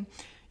seeing,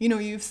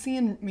 you've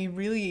seen me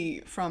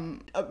really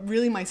from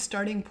really my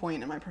starting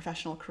point in my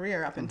professional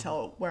career up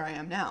until where I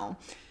am now.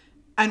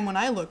 And when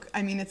I look,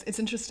 I mean, it's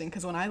interesting,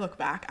 because when I look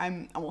back,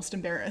 I'm almost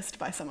embarrassed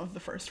by some of the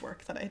first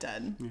work that I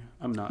did. Yeah,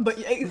 I'm not. But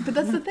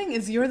that's the thing,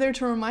 is you're there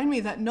to remind me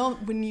that no,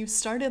 when you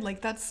started,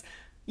 like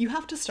you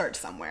have to start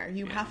somewhere.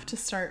 You have to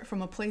start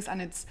from a place,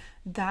 and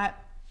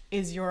that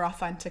is your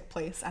authentic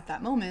place at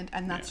that moment,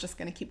 and that's just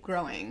going to keep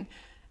growing.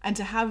 And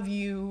to have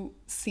you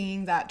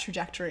seeing that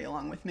trajectory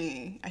along with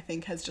me, I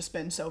think has just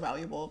been so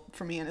valuable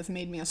for me, and has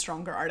made me a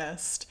stronger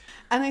artist.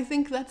 And I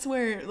think that's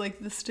where like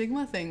the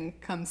stigma thing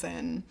comes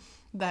in,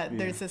 that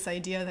there's this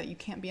idea that you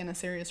can't be in a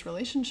serious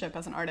relationship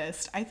as an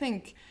artist. I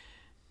think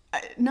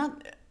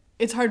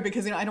it's hard,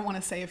 because I don't want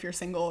to say if you're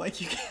single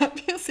like you can't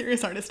be a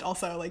serious artist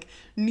also. Like,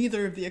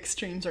 neither of the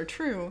extremes are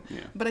true.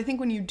 But I think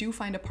when you do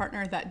find a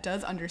partner that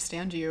does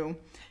understand you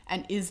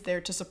and is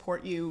there to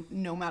support you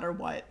no matter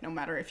what, no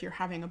matter if you're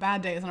having a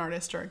bad day as an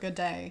artist or a good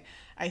day,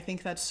 I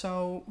think that's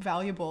so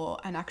valuable,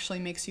 and actually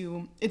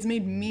it's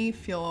made me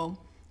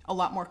feel a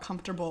lot more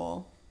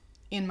comfortable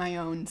in my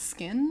own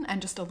skin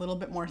and just a little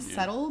bit more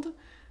settled,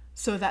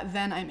 so that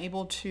then I'm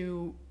able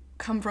to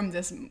come from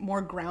this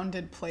more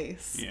grounded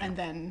place and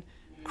then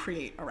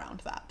create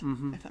around that,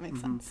 if that makes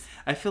sense.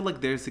 I feel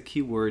like there's a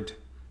key word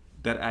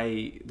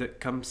that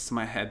comes to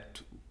my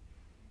head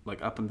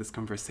like up in this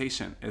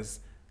conversation is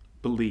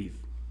believe.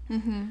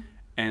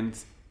 And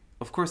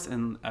of course,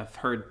 and I've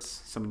heard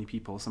so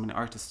many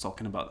artists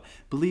talking about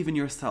believe in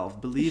yourself,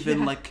 believe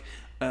in like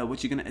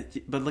what you're gonna,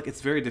 but like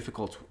it's very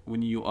difficult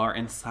when you are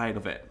inside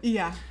of it.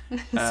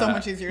 So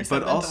much easier said but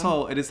than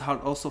also done. It is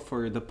hard also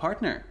for the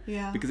partner,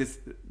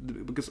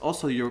 because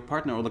also your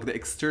partner, or like the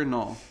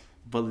external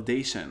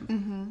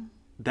validation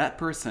that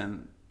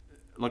person,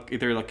 like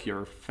either like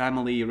your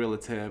family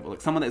relative or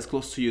like someone that is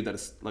close to you that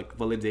is like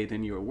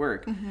validating your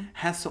work,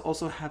 has to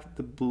also have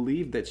the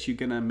belief that you're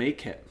gonna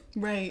make it,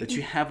 Right. that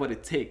you have what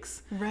it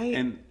takes, Right.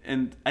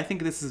 And I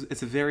think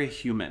it's very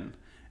human,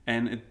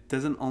 and it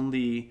doesn't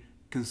only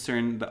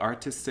concern the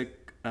artistic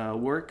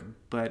work,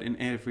 but in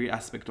every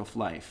aspect of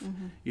life.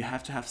 You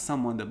have to have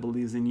someone that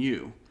believes in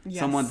you, Yes.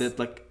 someone that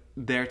like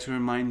there to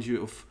remind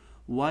you of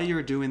why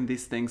you're doing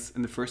these things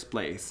in the first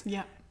place.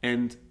 Yeah.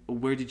 And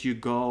where did you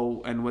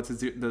go, and what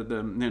is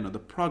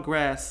the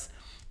progress,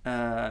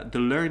 the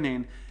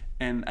learning.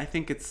 And I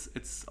think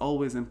it's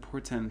always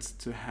important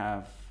to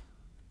have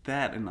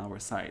that in our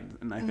side,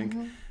 and I think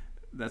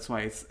that's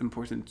why it's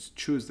important to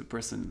choose the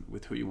person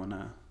with who you want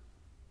to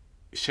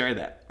share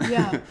that.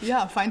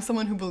 Yeah. Find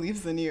someone who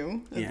believes in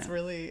you. It's Yeah.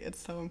 really, it's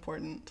so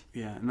important.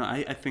 Yeah, no,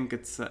 I think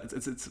it's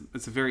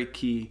a very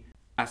key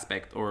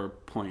aspect or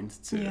point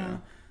to Yeah.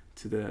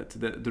 to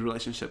the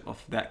relationship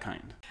of that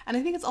kind. And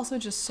I think it's also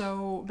just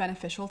so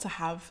beneficial to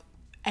have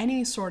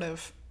any sort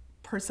of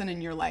person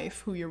in your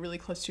life who you're really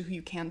close to, who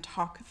you can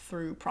talk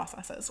through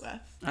processes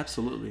with,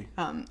 Absolutely.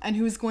 and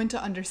who is going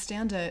to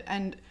understand it.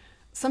 And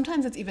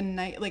sometimes it's even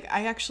nice. Like,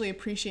 I actually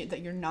appreciate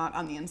that you're not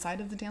on the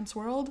inside of the dance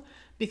world,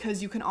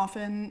 because you can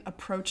often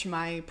approach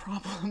my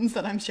problems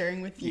that I'm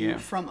sharing with you Yeah.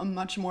 from a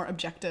much more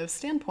objective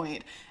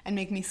standpoint and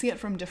make me see it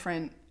from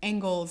different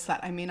angles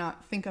that I may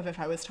not think of if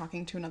I was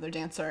talking to another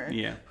dancer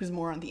Yeah. who's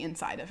more on the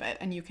inside of it.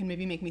 And you can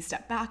maybe make me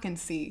step back and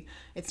see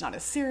it's not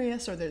as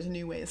serious, or there's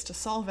new ways to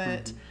solve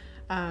it.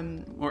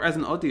 Or as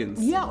an audience.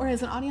 Yeah, or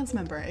as an audience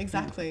member,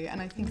 exactly.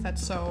 And I think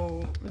that's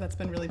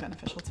been really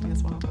beneficial to me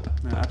as well.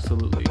 Yeah,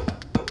 absolutely.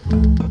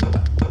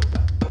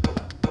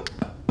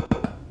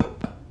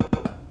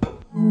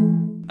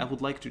 I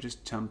would like to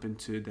just jump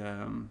into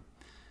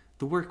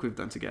the work we've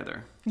done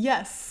together,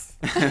 Yes.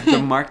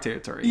 the Mark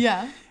territory.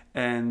 Yeah.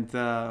 And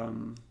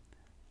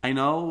I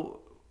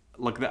know,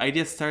 like, the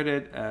idea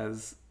started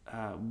as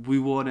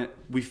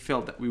we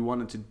felt that we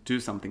wanted to do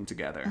something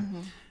together.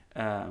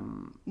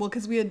 Well,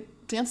 because we had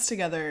danced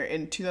together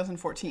in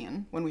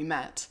 2014 when we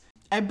met.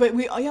 But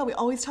we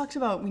always talked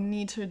about we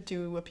need to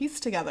do a piece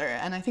together.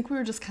 And I think we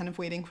were just kind of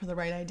waiting for the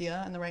right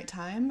idea and the right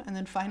time. And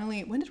then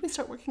finally, when did we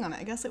start working on it?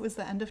 I guess it was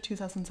the end of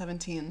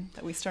 2017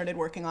 that we started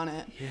working on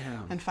it.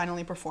 Yeah. And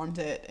finally performed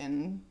it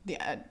in the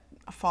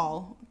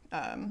fall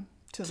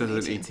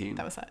 2018.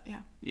 That was it,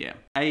 yeah. Yeah.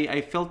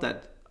 I felt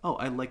that,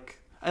 I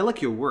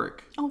like your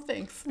work. Oh,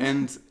 thanks.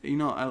 And,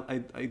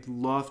 I'd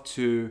love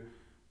to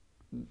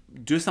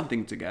do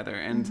something together.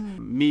 And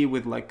me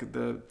with like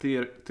the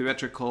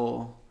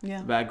theatrical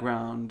Yeah.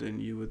 background,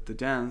 and you with the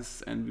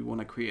dance, and we want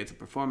to create a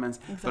performance.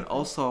 Exactly. But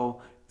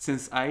also,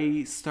 since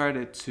I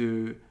started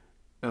to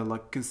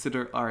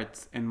consider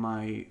art in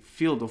my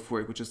field of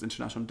work, which is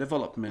international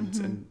development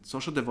and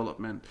social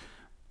development,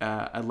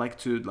 I like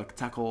to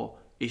tackle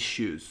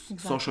issues,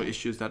 social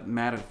issues that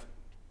matter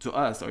to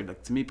us, or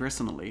to me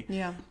personally.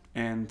 Yeah.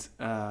 And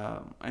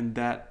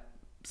that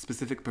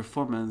specific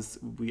performance,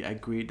 we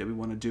agreed that we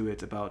want to do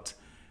it about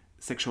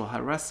sexual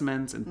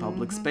harassment in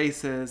public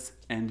spaces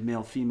and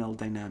male-female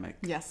dynamic.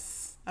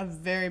 Yes, a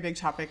very big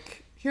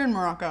topic here in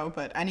Morocco,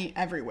 but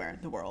everywhere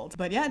in the world.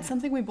 But yeah, it's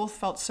something we both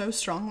felt so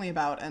strongly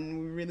about, and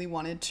we really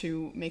wanted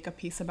to make a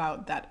piece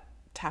about that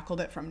tackled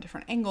it from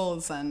different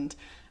angles and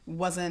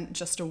wasn't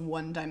just a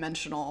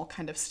one-dimensional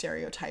kind of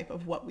stereotype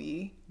of what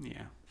we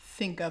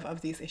think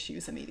of these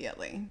issues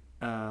immediately.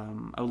 I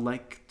would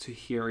like to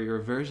hear your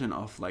version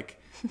of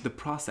the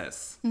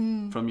process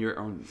from your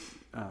own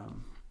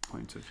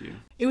point of view.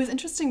 It was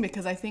interesting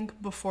because I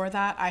think before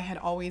that I had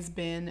always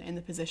been in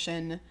the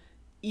position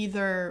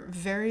either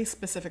very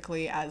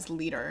specifically as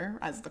leader,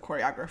 as the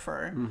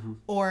choreographer,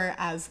 or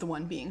as the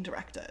one being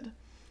directed.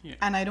 Yeah.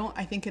 And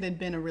I think it had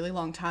been a really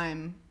long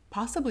time,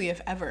 possibly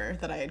if ever,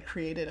 that I had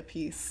created a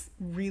piece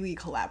really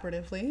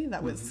collaboratively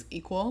that was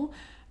equal.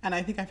 And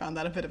I think I found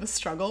that a bit of a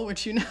struggle,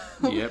 which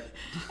Yep.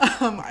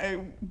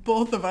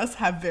 Both of us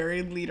have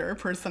very leader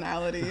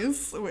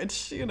personalities,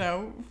 which,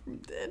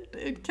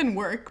 it can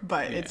work,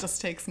 but it just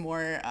takes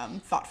more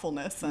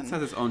thoughtfulness. And It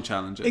has its own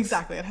challenges.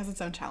 Exactly, it has its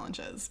own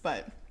challenges.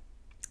 But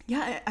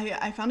yeah,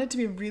 I found it to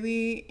be a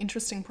really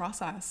interesting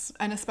process.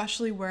 And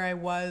especially where I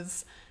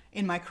was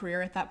in my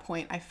career at that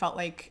point, I felt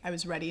like I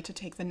was ready to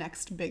take the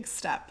next big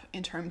step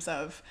in terms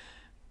of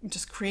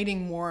just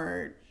creating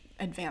more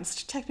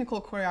advanced technical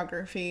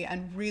choreography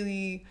and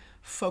really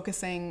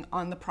focusing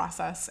on the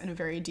process in a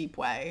very deep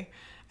way.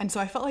 And so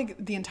I felt like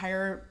the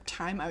entire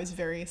time I was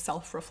very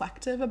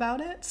self-reflective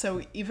about it.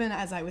 So even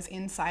as I was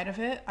inside of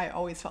it, I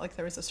always felt like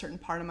there was a certain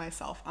part of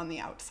myself on the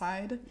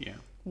outside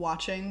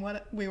watching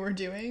what we were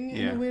doing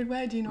in a weird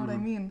way. Do you know what I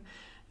mean?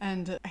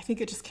 And I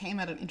think it just came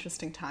at an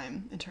interesting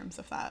time in terms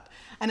of that.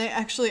 And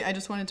I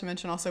just wanted to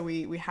mention also,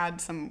 we had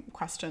some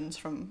questions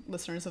from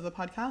listeners of the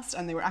podcast,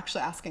 and they were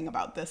actually asking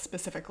about this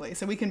specifically.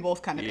 So we can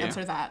both kind of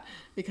answer that,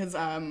 because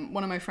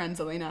one of my friends,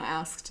 Elena,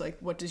 asked,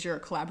 what does your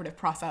collaborative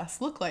process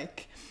look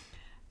like?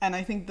 And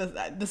I think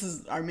that this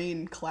is our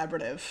main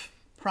collaborative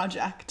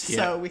project.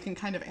 So we can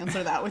kind of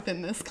answer that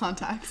within this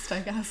context, I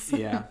guess.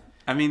 Yeah.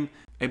 I mean,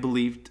 I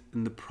believed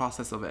in the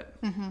process of it.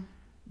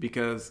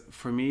 Because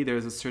for me,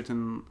 there's a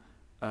certain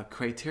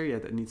criteria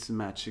that needs to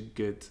match a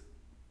good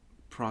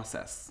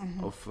process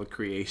of a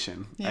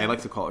creation. I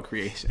like to call it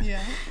creation.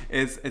 Yeah.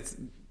 It's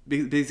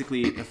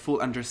basically a full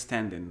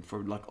understanding for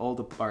like all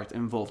the part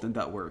involved in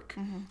that work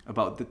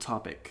about the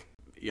topic,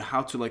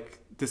 how to like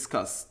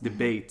discuss,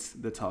 debate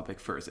the topic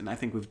first, and I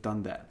think we've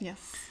done that.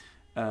 Yes.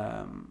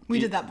 We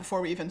did that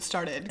before we even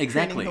started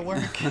creating the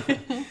work.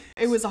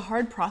 It was a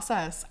hard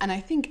process, and I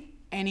think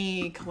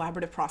any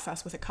collaborative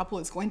process with a couple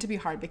is going to be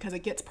hard because it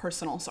gets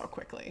personal so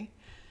quickly.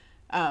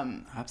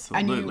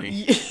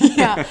 Absolutely.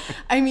 Yeah.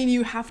 I mean,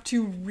 you have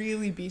to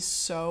really be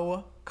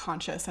so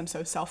conscious and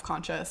so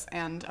self-conscious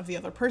and of the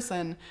other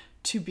person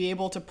to be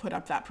able to put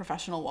up that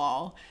professional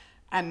wall.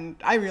 And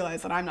I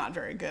realize that I'm not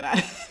very good at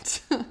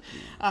it.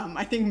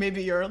 I think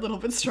maybe you're a little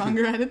bit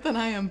stronger at it than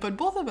I am, but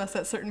both of us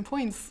at certain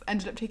points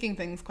ended up taking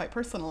things quite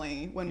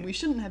personally when we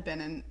shouldn't have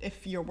been. And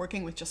if you're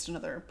working with just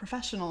another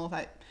professional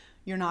that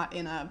you're not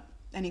in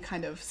any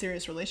kind of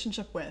serious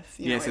relationship with,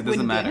 it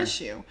wouldn't be an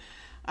issue.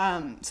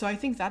 So I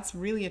think that's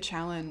really a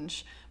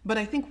challenge. But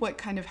I think what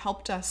kind of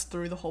helped us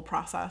through the whole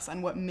process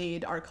and what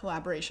made our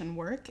collaboration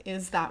work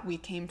is that we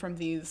came from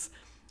these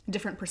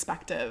different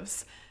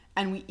perspectives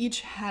and we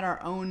each had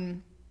our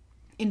own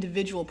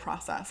individual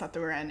process that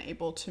we were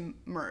able to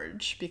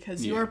merge,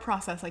 because your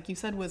process, like you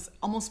said, was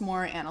almost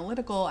more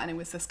analytical, and it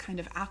was this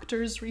kind of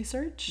actor's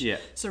research. Yeah.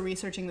 So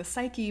researching the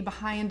psyche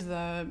behind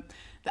the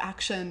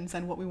actions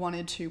and what we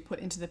wanted to put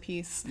into the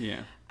piece.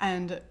 Yeah.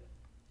 And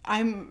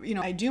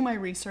I do my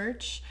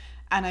research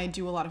and I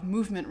do a lot of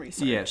movement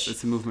research. Yes,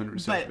 it's a movement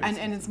research. But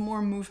and it's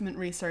more movement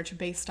research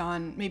based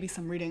on maybe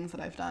some readings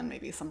that I've done,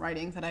 maybe some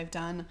writing that I've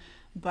done.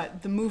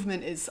 But the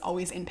movement is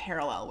always in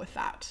parallel with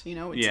that.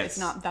 It's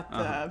not that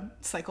the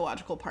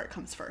psychological part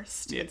comes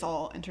first. Yeah. It's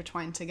all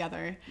intertwined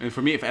together. And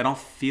for me, if I don't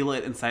feel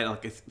it inside,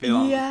 like if I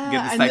don't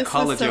get the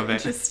psychology of it.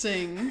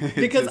 Interesting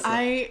because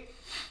I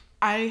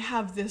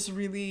have this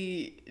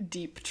really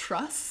deep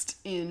trust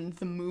in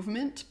the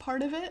movement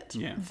part of it,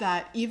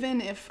 that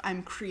even if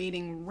I'm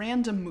creating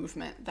random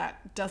movement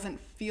that doesn't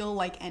feel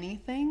like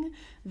anything,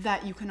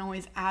 that you can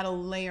always add a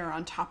layer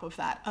on top of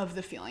that, of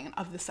the feeling and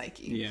of the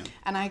psyche. Yeah.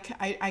 And I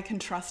can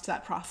trust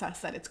that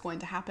process, that it's going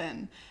to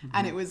happen.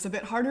 And it was a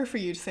bit harder for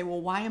you to say,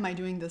 well, why am I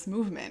doing this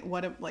movement?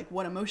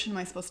 What emotion am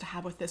I supposed to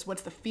have with this?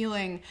 What's the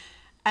feeling?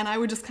 And I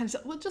would just kind of say,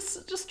 well,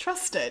 just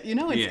trust it.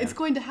 It's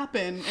going to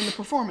happen in the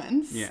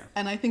performance. Yeah.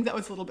 And I think that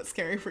was a little bit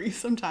scary for you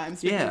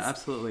sometimes. Because,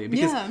 absolutely.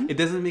 Because it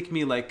doesn't make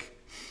me like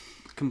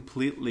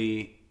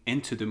completely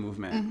into the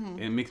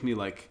movement. It makes me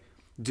like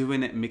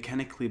doing it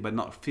mechanically, but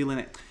not feeling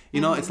it.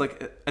 It's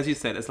like, as you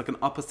said, it's like an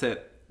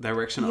opposite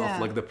direction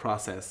of like the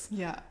process.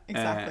 Yeah,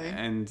 exactly.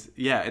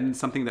 And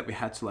something that we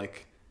had to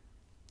like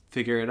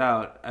figure it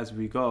out as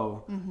we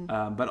go.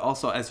 But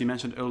also, as you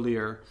mentioned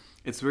earlier,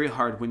 it's very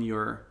hard when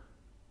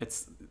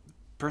it's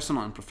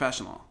personal and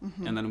professional,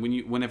 and then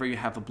whenever you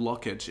have a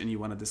blockage and you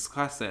want to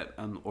discuss it,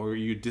 or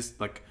you just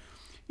like,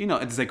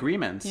 a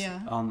disagreement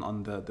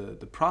on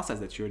the process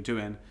that you're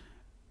doing,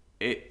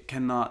 it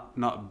cannot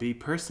not be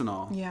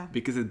personal,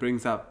 because it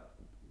brings up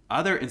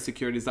other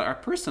insecurities that are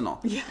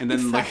personal, and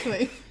then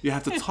like you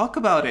have to talk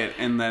about it,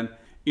 and then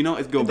it go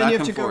back and forth. Then you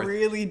have to go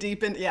really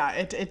deep in.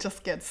 It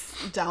just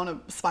gets down a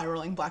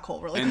spiraling black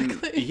hole really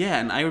quickly. Yeah,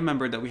 and I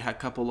remember that we had a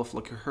couple of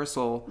like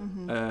rehearsal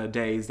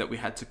days that we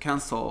had to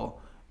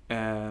cancel,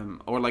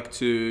 or like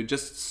to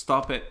just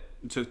stop it,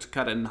 to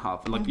cut it in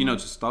half, and like to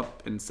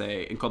stop and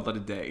say and call that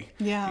a day,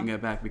 and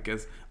get back,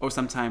 because or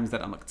sometimes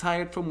that I'm like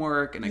tired from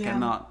work and I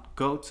cannot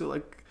go to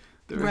like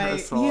the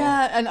rehearsal.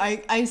 Yeah, and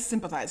I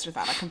sympathized with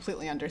that. I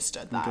completely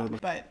understood that,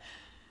 but.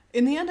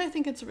 In the end, I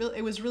think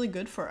it was really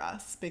good for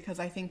us, because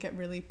I think it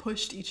really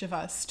pushed each of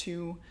us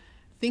to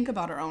think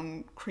about our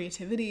own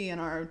creativity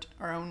and our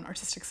own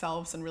artistic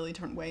selves in really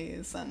different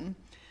ways. And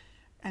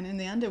in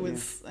the end, it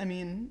was,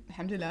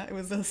 alhamdulillah, it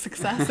was a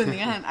success in the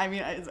end.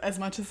 As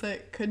much as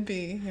it could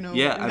be, we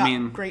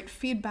got great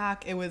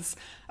feedback. It was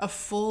a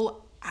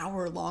full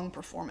hour-long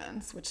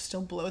performance, which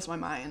still blows my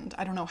mind.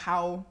 I don't know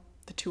how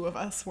the two of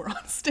us were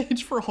on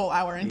stage for a whole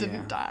hour and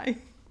didn't die.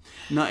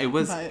 No, it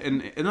was,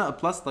 and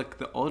plus like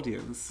the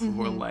audience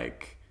were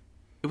like,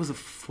 it was a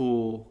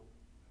full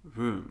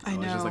room. I know. It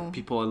was just like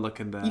people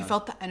looking at you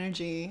felt the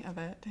energy of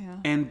it, yeah.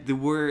 And there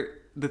were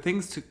the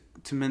things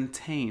to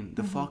maintain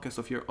the focus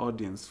of your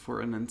audience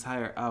for an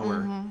entire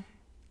hour,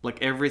 like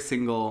every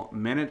single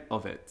minute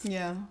of it.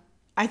 Yeah,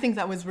 I think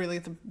that was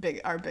really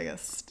our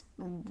biggest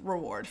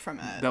reward from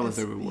it. That was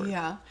the reward.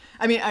 Yeah.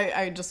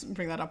 I just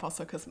bring that up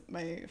also because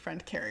my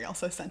friend Carrie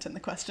also sent in the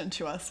question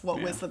to us, what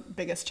was the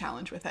biggest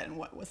challenge with it and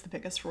what was the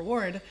biggest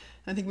reward? And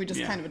I think we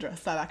just kind of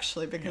addressed that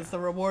actually, because the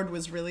reward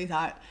was really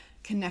that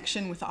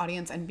connection with the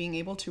audience and being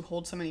able to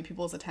hold so many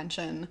people's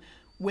attention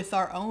with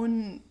our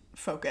own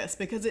focus,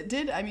 because it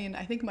did. I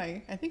think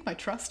my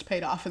trust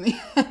paid off in the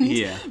end.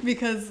 Yeah.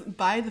 Because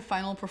by the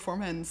final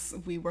performance,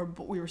 we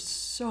were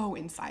so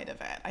inside of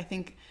it. I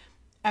think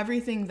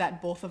everything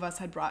that both of us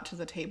had brought to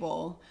the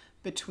table,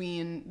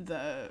 between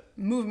the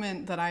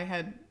movement that I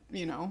had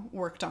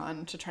worked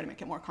on to try to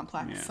make it more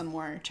complex and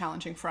more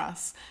challenging for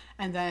us.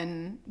 And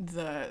then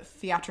the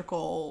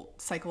theatrical,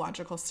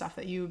 psychological stuff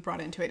that you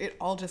brought into it, it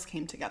all just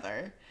came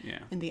together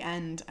in the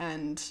end.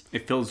 And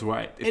it feels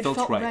right. It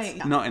felt right.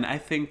 Yeah. No, and I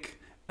think,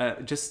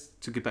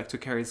 just to get back to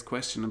Carrie's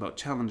question about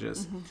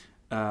challenges,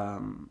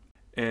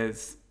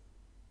 is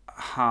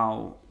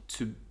how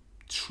to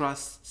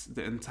trust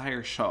the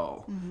entire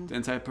show, the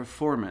entire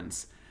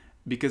performance.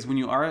 Because when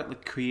you are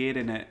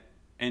creating it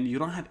and you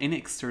don't have any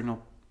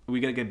external, we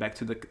got to get back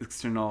to the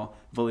external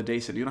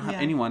validation. You don't have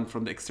anyone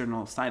from the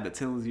external side that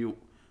tells you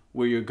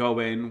where you're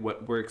going,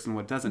 what works and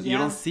what doesn't. You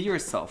don't see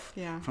yourself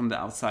from the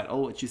outside.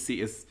 All what you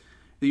see is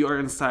you are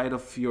inside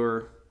of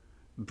your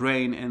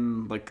brain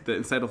and like the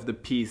inside of the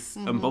piece.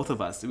 Both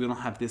of us, we don't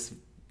have this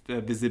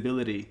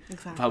visibility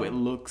of how it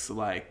looks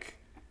like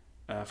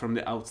from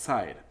the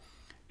outside.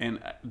 And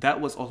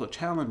that was also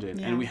challenging.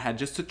 And we had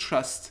just to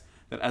trust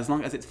that as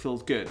long as it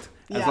feels good,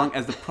 as long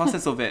as the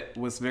process of it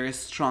was very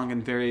strong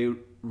and very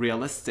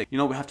realistic, we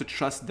have to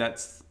trust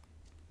that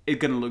it's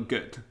gonna look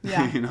good.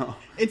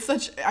 It's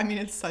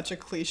such a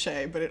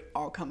cliche, but it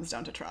all comes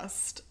down to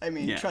trust.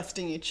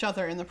 Trusting each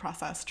other in the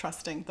process,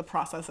 trusting the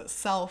process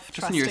itself,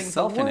 trusting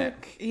yourself the work. In it.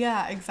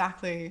 Yeah,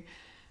 exactly.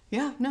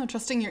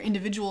 Trusting your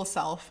individual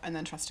self and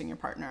then trusting your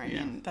partner. I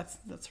mean,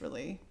 that's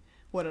really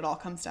what it all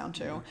comes down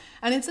to.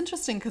 And it's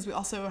interesting because we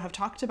also have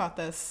talked about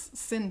this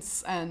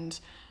since, and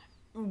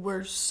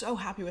we're so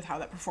happy with how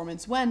that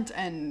performance went,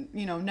 and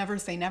never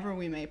say never,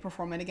 we may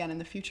perform it again in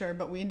the future,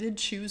 but we did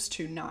choose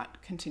to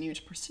not continue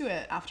to pursue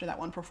it after that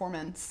one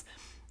performance,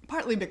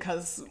 partly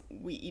because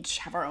we each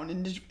have our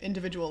own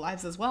individual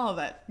lives as well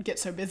that get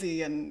so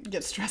busy and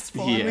get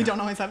stressful, and we don't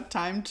always have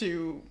time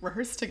to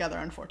rehearse together,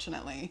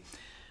 unfortunately.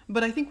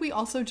 But I think we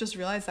also just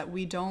realized that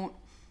we don't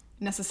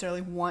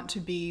necessarily want to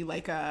be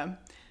like a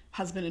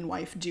husband and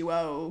wife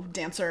duo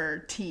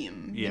dancer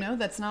team.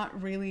 That's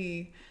not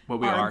really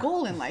what our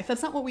goal in life.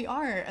 That's not what we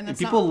are. And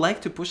people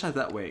like to push us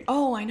that way.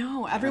 Oh, I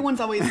know.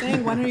 Everyone's always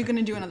saying, when are you going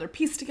to do another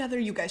piece together?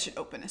 You guys should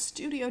open a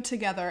studio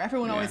together.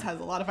 Everyone always has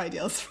a lot of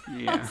ideas for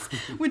us,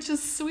 which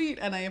is sweet,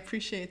 and I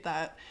appreciate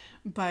that.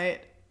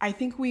 But I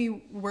think we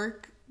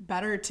work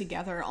better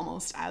together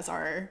almost as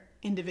our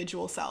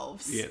individual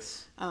selves.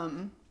 Yes.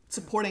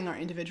 Supporting our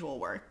individual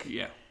work.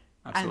 Yeah.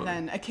 Absolutely.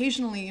 And then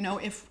occasionally,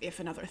 if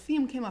another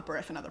theme came up or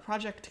if another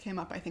project came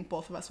up, I think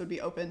both of us would be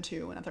open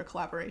to another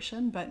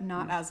collaboration, but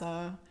not as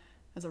a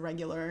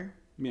regular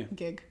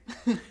gig.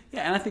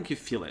 And I think you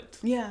feel it.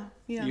 Yeah.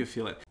 You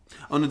feel it.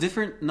 On a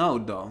different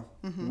note, though,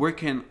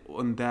 working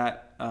on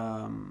that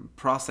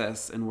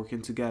process and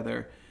working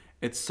together,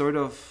 it's sort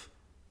of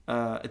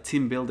a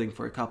team building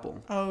for a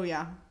couple. Oh,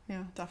 yeah.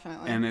 Yeah,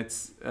 definitely. And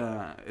it's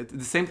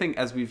the same thing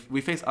as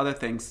we face other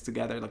things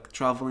together, like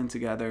traveling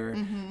together,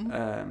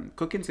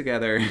 cooking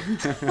together,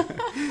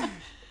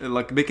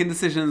 like making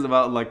decisions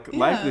about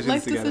life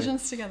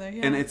decisions together.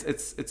 Yeah. And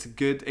it's a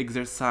good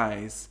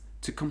exercise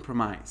to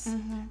compromise.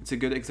 It's a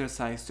good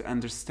exercise to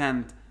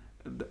understand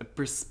the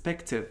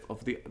perspective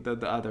of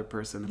the other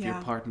person, of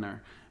your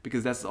partner,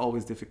 because that's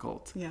always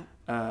difficult. Yeah.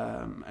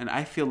 And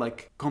I feel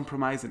like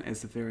compromising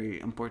is a very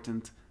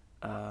important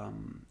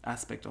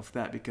aspect of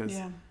that,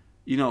 because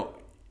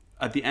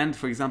at the end,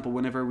 for example,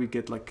 whenever we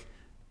get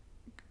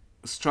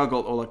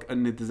struggle or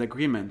in a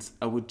disagreement,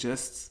 I would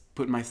just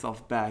put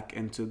myself back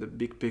into the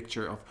big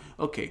picture of,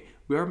 okay,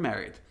 we are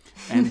married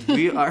and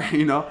we are,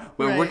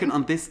 we're working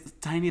on this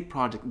tiny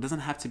project. It doesn't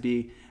have to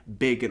be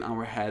big in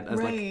our head as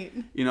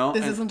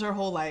this isn't our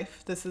whole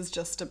life. This is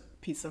just a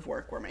piece of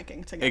work we're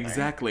making together.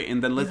 Exactly.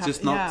 And then let's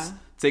just not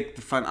take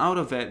the fun out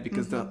of it,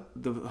 because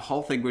the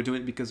whole thing we're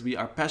doing it because we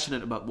are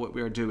passionate about what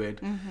we are doing.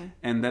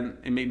 And then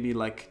it made me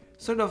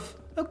sort of,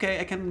 okay,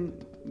 I can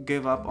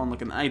give up on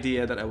an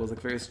idea that I was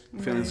very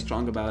feeling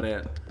strong about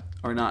it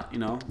or not,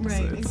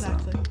 Right, so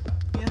exactly.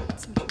 Yeah,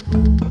 that's so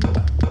true.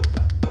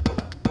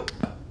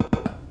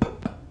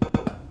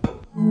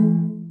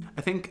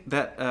 I think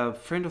that a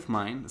friend of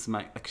mine, this is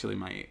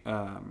my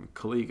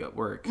colleague at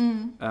work,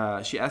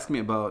 she asked me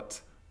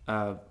about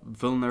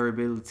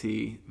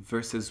vulnerability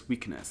versus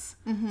weakness.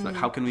 So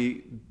how can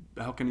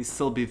we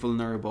still be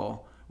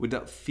vulnerable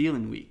without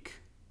feeling weak?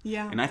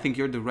 Yeah. And I think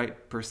you're the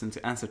right person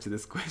to answer to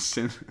this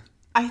question.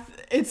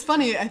 It's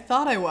funny, I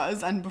thought I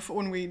was, and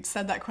when we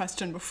said that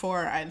question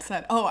before, I'd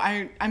said, oh,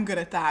 I'm good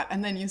at that.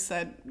 And then you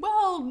said,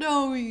 well,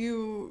 no,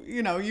 you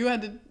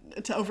had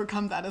to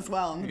overcome that as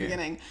well in the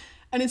beginning.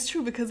 And it's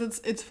true, because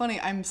it's funny,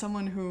 I'm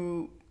someone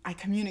who, I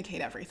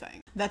communicate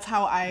everything. That's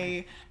how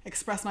I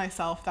express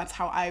myself. That's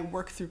how I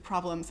work through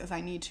problems, as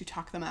I need to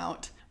talk them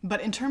out.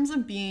 But in terms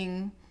of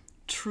being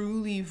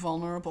truly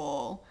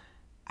vulnerable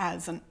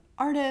as an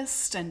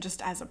artist and just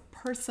as a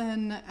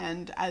person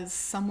and as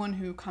someone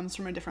who comes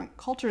from a different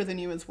culture than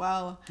you as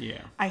well,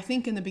 I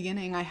think in the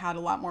beginning I had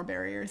a lot more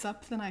barriers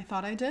up than I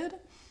thought I did,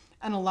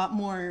 and a lot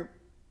more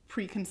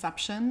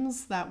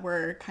preconceptions that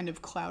were kind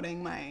of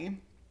clouding my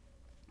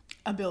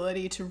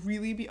ability to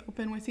really be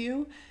open with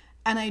you.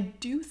 And I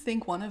do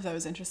think one of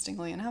those,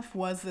 interestingly enough,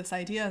 was this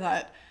idea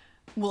that,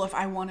 well, if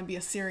I want to be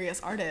a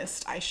serious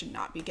artist, I should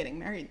not be getting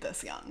married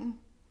this young.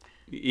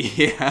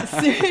 Yeah.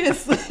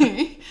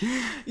 Seriously.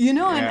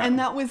 Yeah. And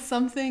that was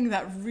something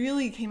that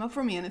really came up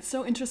for me. And it's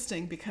so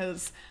interesting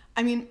because,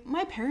 I mean,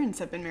 my parents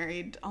have been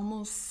married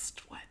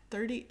almost,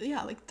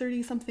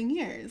 30 something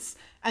years.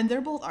 And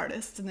they're both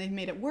artists and they've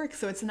made it work.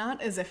 So it's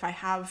not as if I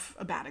have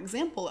a bad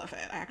example of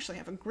it. I actually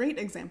have a great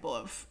example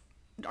of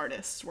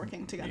artists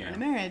working together in a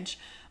marriage.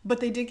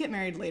 But they did get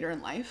married later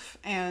in life.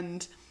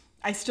 And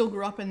I still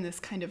grew up in this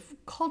kind of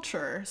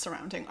culture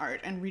surrounding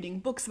art and reading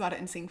books about it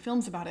and seeing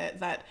films about it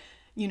that,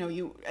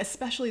 you,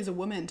 especially as a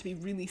woman, to be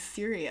really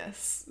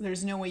serious,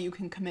 there's no way you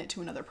can commit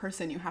to another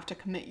person. You have to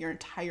commit your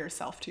entire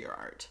self to your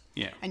art.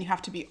 Yeah. And you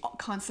have to be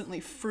constantly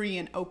free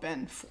and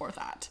open for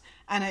that.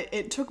 And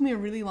it took me a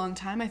really long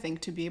time, I think,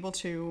 to be able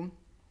to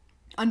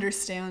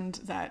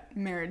understand that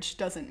marriage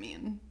doesn't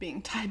mean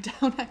being tied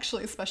down,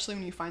 actually, especially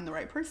when you find the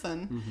right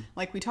person. Mm-hmm.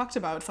 Like we talked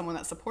about, someone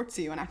that supports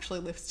you and actually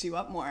lifts you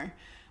up more.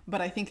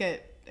 But I think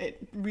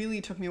it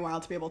really took me a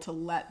while to be able to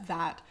let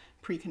that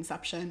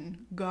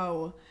preconception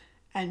go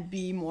and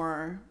be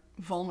more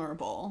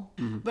vulnerable.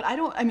 Mm-hmm. But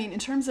in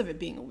terms of it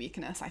being a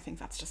weakness, I think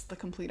that's just the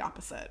complete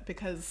opposite.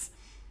 Because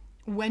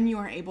when you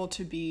are able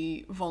to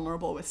be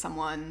vulnerable with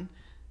someone,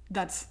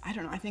 I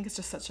think it's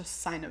just such a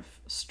sign of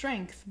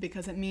strength,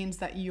 because it means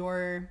that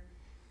you're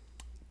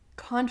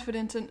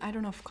confident, and I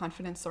don't know if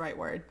confidence is the right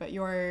word, but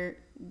you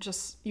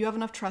have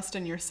enough trust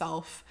in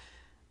yourself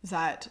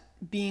that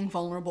being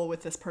vulnerable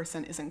with this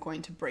person isn't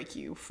going to break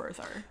you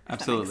further.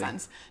 Absolutely. If that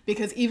makes sense.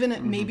 Because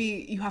even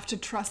maybe you have to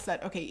trust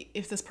that, okay,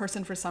 if this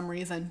person for some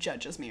reason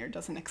judges me or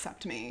doesn't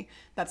accept me,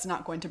 that's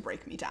not going to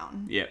break me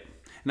down. Yeah.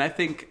 And I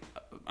think,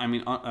 on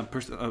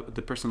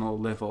the personal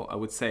level, I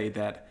would say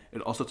that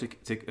it also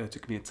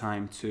took me a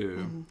time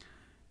to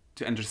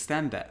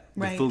understand that,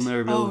 right. The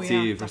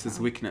vulnerability versus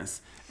definitely.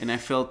 weakness. And I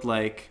felt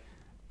like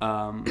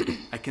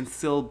I can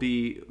still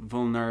be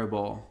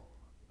vulnerable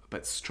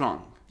but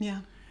strong.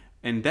 Yeah.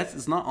 And that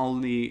is not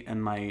only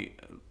in my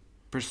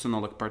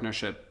personal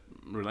partnership,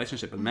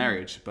 relationship, and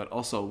marriage, but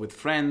also with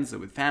friends,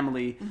 with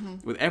family,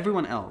 with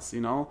everyone else.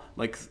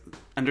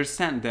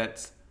 Understand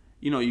that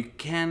you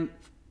can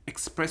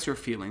express your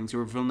feelings,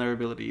 your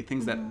vulnerability,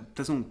 things that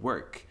doesn't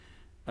work,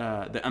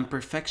 the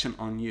imperfection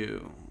on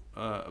you,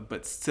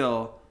 but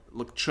still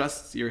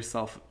trust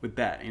yourself with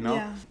that.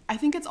 Yeah, I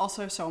think it's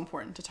also so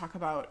important to talk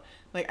about.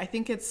 I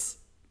think it's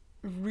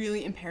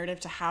really imperative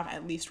to have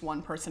at least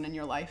one person in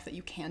your life that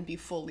you can be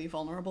fully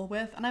vulnerable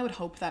with, and I would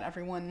hope that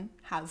everyone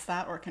has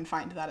that or can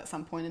find that at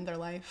some point in their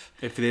life.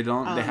 If they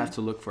don't, they have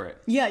to look for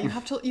it. Yeah, you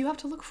have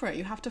to look for it.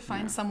 You have to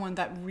find someone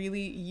that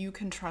really you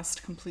can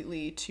trust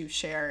completely to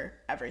share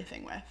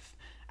everything with.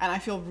 And I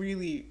feel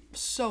really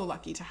so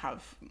lucky to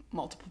have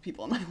multiple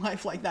people in my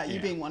life like that, you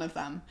being one of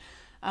them.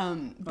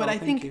 But I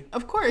think,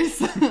 of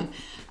course,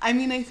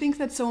 I think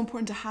that's so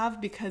important to have,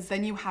 because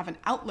then you have an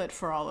outlet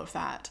for all of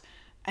that.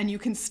 And you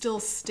can still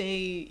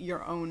stay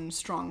your own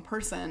strong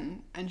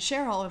person and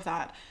share all of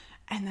that.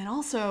 And then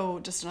also,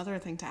 just another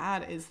thing to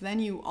add is then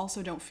you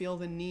also don't feel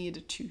the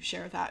need to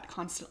share that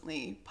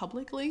constantly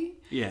publicly.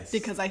 Yes.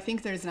 Because I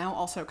think there's now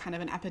also kind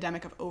of an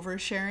epidemic of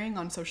oversharing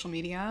on social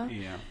media.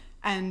 Yeah.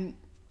 And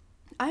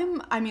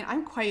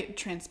I'm quite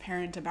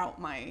transparent about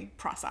my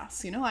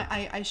process.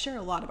 I share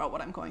a lot about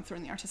what I'm going through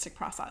in the artistic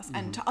process.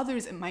 And to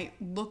others, it might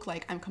look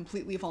like I'm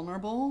completely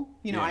vulnerable.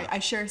 I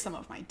share some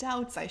of my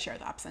doubts. I share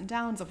the ups and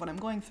downs of what I'm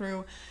going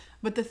through.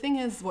 But the thing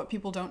is, what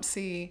people don't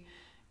see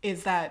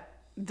is that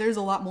there's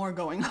a lot more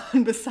going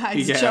on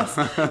besides just,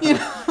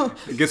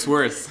 It gets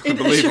worse,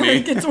 believe me.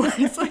 It gets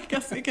worse, I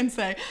guess we can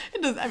say.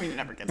 It does. It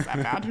never gets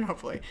that bad,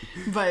 hopefully.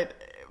 But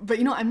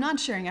I'm not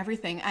sharing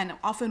everything. And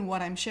often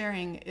what I'm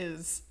sharing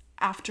is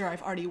after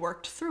I've already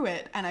worked through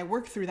it, and I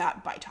work through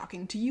that by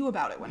talking to you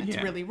about it when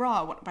it's really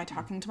raw, by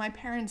talking to my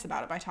parents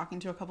about it, by talking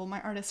to a couple of my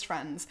artist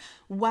friends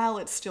while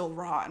it's still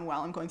raw and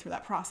while I'm going through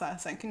that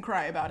process, and can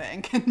cry about it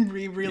and can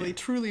be really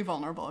truly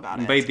vulnerable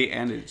about it. By the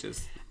end, it's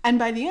just... And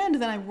by the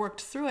end, then I've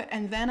worked through it,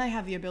 and then I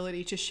have the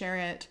ability to share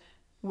it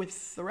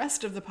with the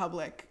rest of the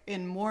public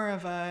in more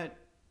of a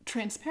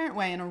transparent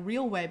way, in a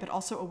real way, but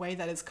also a way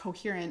that is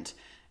coherent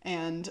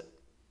and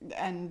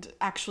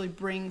actually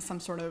bring some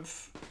sort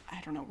of,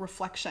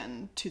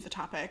 reflection to the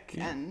topic.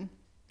 And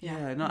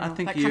I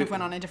think that kind of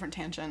went on a different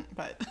tangent,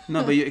 but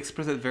no, but you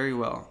express it very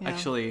well. Yeah.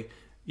 Actually,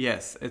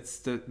 yes, it's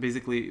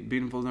basically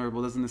being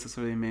vulnerable doesn't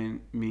necessarily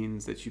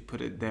means that you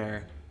put it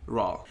there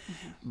raw.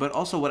 But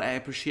also what I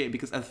appreciate,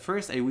 because at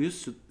first I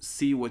used to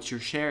see what you're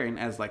sharing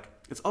as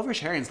it's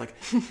oversharing.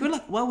 It's you're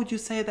why would you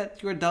say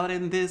that you're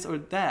doubting this or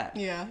that?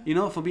 Yeah.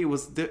 For me it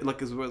was it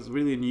was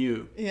really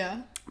new.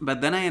 Yeah.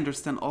 But then I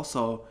understand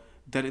also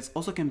that it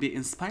also can be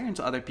inspiring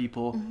to other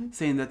people,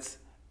 saying that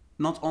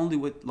not only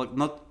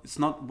it's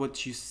not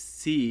what you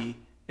see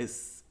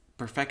is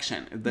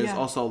perfection. There's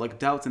also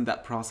doubts in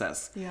that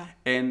process. Yeah.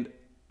 And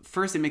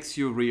first, it makes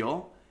you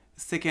real.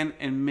 Second,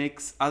 it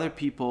makes other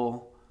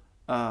people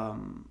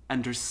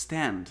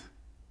understand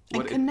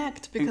and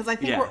connect, because I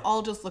think we're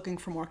all just looking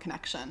for more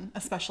connection,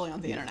 especially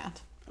on the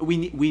internet. We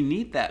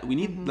need that. We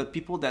need the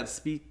people that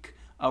speak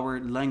our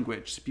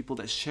language, people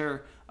that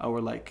share our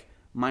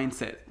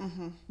mindset,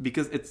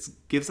 because it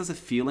gives us a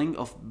feeling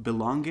of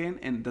belonging,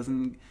 and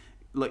doesn't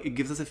like it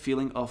gives us a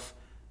feeling of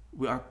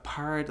we are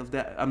part of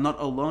that. I'm not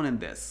alone in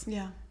this.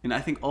 Yeah. And I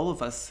think all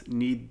of us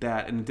need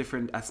that in a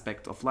different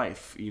aspect of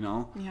life,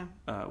 Yeah.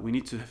 we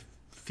need to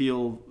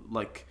feel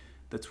like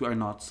that we are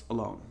not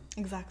alone.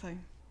 Exactly.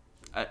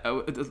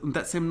 On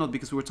that same note,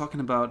 because we were talking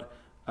about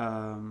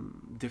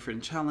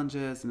different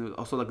challenges and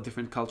also like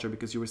different culture,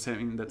 because you were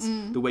saying that's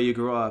the way you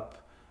grew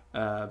up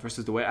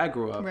versus the way I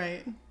grew up.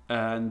 Right.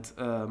 And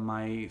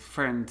my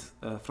friend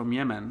from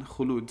Yemen,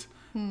 Khulud,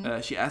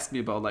 she asked me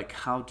about like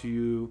how do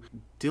you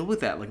deal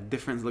with that, like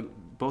difference, like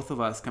both of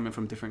us coming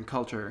from different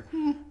culture,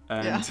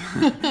 and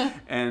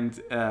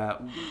and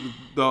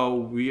though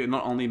we are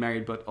not only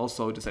married but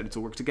also decided to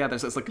work together,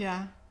 so it's like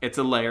it's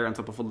a layer on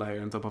top of a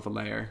layer on top of a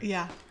layer.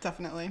 Yeah,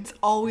 definitely. It's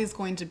always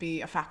going to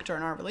be a factor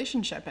in our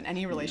relationship, and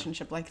any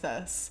relationship like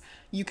this.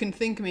 You can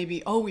think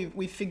maybe, oh,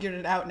 we've figured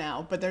it out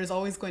now, but there's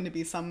always going to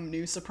be some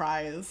new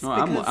surprise. No,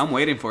 I'm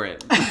waiting for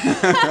it.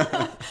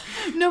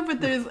 No, but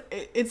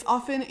it's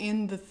often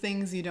in the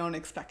things you don't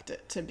expect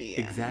it to be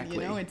in. Exactly.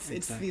 You know, it's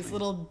these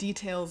little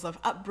details of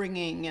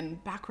upbringing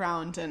and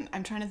background, and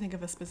I'm trying to think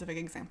of a specific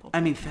example.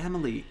 I mean,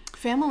 family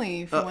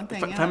for one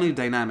thing. Family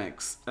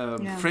dynamics,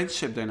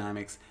 friendship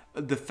dynamics.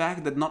 The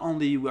fact that not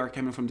only we are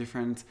coming from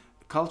different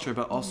culture,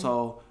 but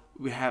also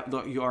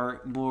you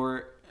are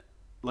more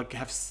like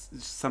have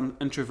some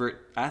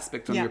introvert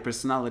aspect on your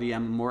personality.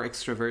 I'm more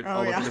extrovert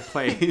all over the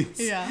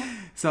place.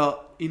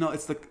 So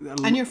it's like,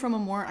 and you're from a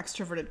more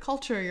extroverted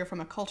culture. You're from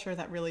a culture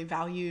that really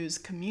values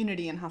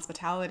community and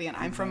hospitality, and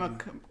I'm from a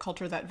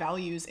culture that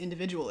values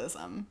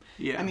individualism.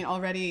 I mean,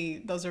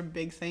 already those are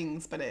big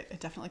things, but it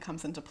definitely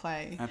comes into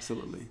play.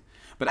 Absolutely.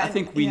 But I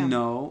think we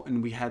know,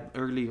 and we had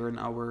earlier in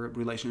our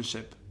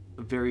relationship,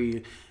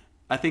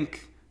 I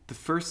think the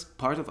first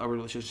part of our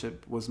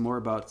relationship was more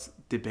about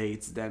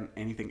debates than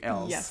anything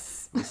else.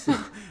 Yes.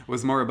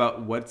 was more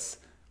about what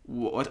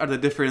are the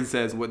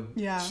differences, what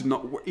should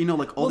not,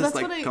 like all this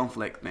like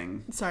conflict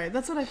thing. Sorry,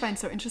 that's what I find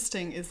so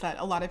interesting, is that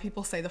a lot of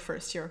people say the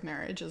first year of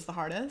marriage is the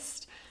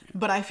hardest,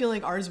 but I feel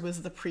like ours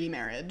was the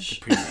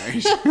pre-marriage.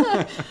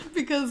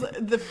 Because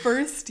the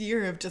first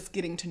year of just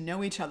getting to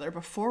know each other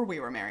before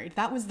we were married,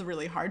 that was the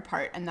really hard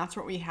part, and that's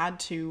what we had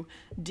to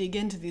dig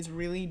into, these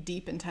really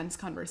deep, intense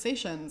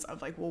conversations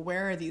of like, well,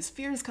 where are these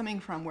fears coming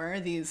from? Where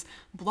are these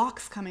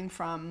blocks coming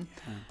from?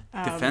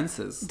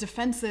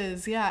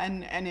 Defenses, yeah,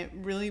 and it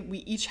really, we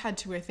each had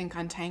to, I think,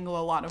 untangle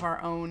a lot of our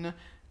own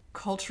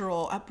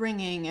cultural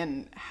upbringing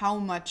and how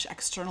much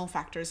external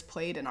factors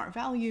played in our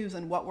values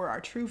and what were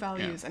our true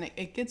values, and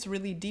it gets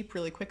really deep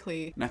really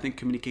quickly. And I think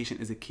communication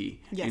is a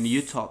key. Yes. And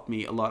you taught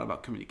me a lot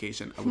about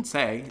communication, I would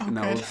say, and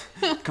I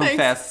will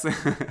confess.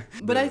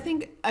 But I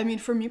think, I mean,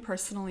 for me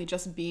personally,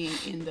 just being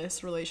in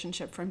this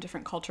relationship from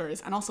different cultures,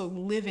 and also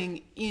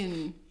living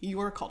in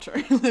your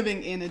culture,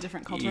 living in a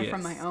different culture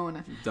from my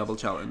own. Double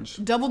challenge.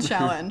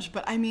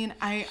 But I mean,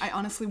 I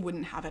honestly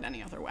wouldn't have it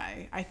any other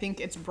way. I think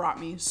it's brought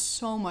me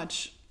so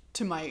much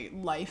to my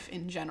life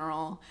in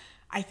general.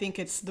 I think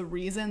it's the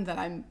reason that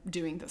I'm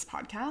doing this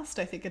podcast.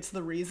 I think it's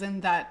the reason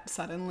that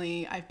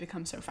suddenly I've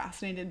become so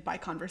fascinated by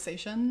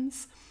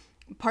conversations,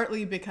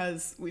 partly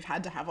because we've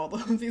had to have all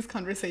of these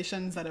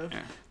conversations that have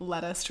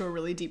led us to a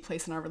really deep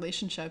place in our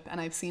relationship. And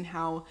I've seen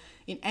how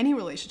in any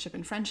relationship,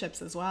 in friendships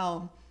as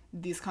well,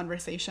 these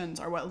conversations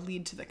are what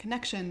lead to the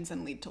connections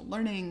and lead to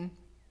learning.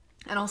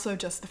 And also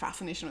just the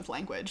fascination with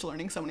language,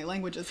 learning so many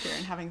languages here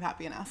and having that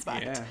be an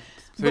aspect.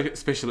 Yeah,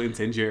 especially in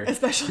Tangier.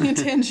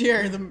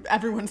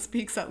 Everyone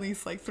speaks at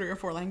least like 3 or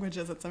 4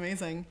 languages. It's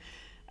amazing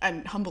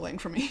and humbling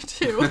for me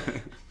too.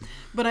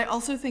 But I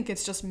also think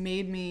it's just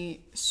made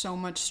me so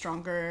much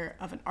stronger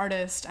of an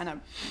artist and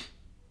a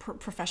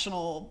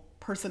professional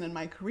person in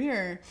my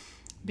career,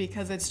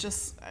 because it's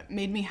just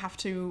made me have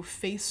to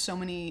face so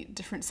many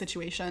different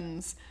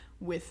situations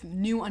with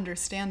new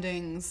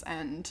understandings,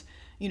 and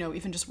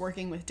even just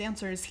working with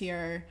dancers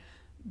here,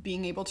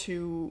 being able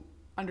to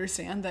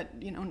understand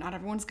that, not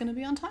everyone's going to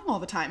be on time all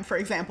the time, for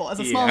example, as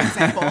a small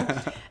example,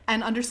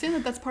 and understand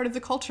that that's part of the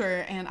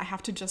culture, and I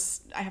have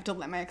to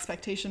let my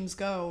expectations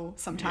go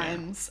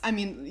sometimes. I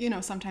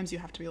mean, sometimes you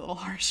have to be a little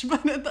harsh,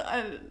 but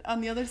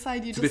on the other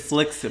side, you to be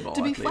flexible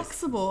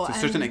to a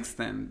certain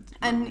extent,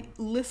 and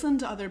listen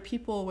to other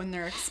people when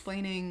they're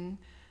explaining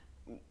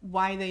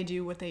why they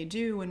do what they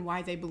do and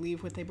why they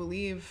believe what they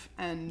believe,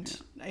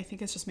 and I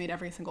think it's just made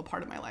every single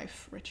part of my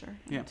life richer.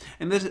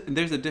 And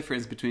there's a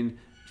difference between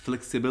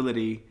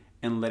flexibility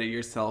and letting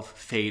yourself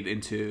fade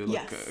into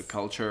like a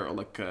culture or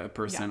like a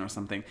person or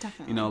something.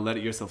 Definitely. Let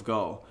it yourself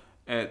go.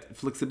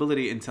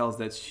 Flexibility entails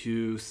that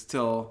you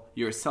still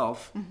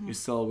yourself, you're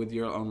still with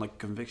your own like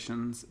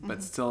convictions,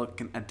 but still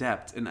can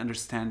adapt and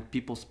understand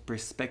people's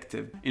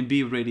perspective and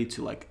be ready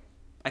to like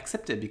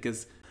accept it,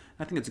 because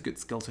I think it's a good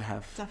skill to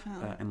have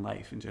in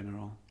life in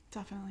general.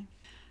 Definitely.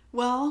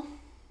 Well,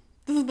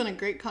 this has been a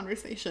great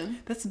conversation.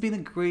 That's been a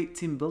great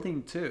team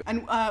building too.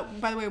 And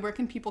by the way, where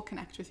can people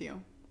connect with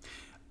you?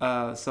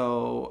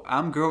 So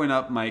I'm growing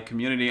up my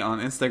community on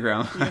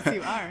Instagram. Yes,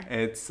 you are.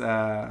 It's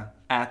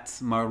at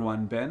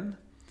Marwan Ben.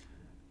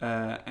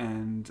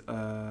 And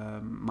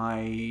my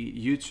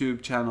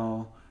YouTube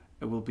channel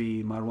will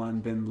be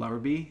Marwan bin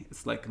Larbi.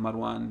 It's like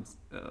Marwan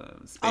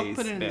space. I'll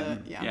put it in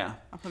bin.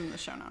 I'll put it in the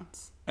show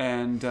notes.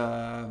 And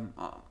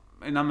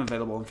I'm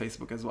available on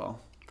Facebook as well.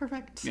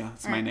 Perfect. Yeah,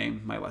 it's All my right.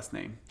 name, my last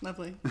name.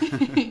 Lovely.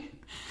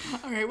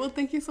 All right. Well,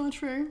 thank you so much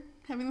for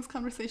having this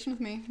conversation with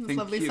me this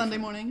lovely Sunday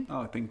morning.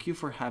 Oh, thank you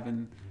for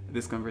having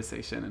this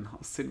conversation and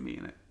hosting me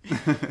in it.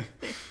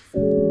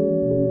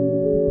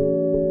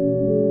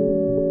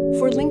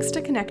 For links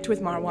to connect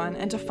with Marwan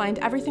and to find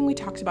everything we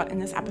talked about in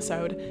this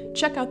episode,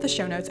 check out the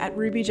show notes at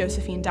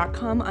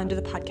rubyjosephine.com under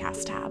the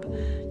podcast tab.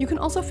 You can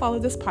also follow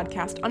this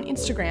podcast on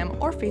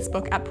Instagram or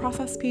Facebook at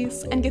Process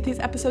Piece and get these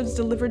episodes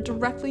delivered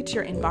directly to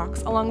your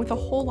inbox along with a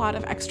whole lot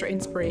of extra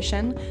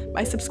inspiration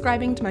by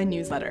subscribing to my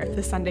newsletter,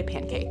 The Sunday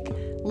Pancake,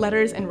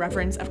 Letters in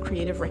Reverence of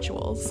Creative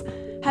Rituals.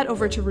 Head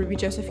over to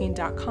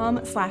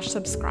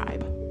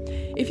rubyjosephine.com/subscribe.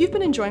 If you've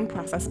been enjoying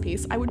Process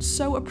Piece, I would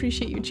so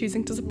appreciate you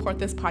choosing to support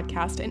this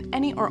podcast in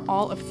any or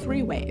all of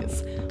 3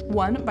 ways.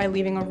 1, by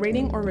leaving a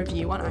rating or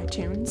review on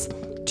iTunes.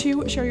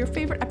 2, share your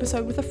favorite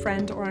episode with a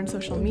friend or on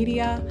social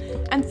media.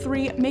 And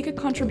 3, make a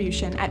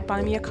contribution at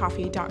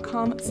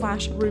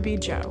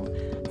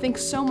buymeacoffee.com/rubyjo.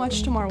 Thanks so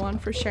much to Marwan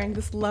for sharing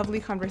this lovely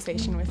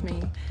conversation with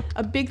me.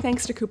 A big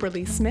thanks to Cooper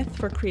Lee Smith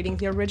for creating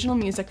the original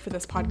music for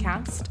this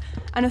podcast.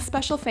 And a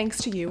special thanks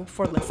to you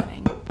for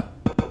listening.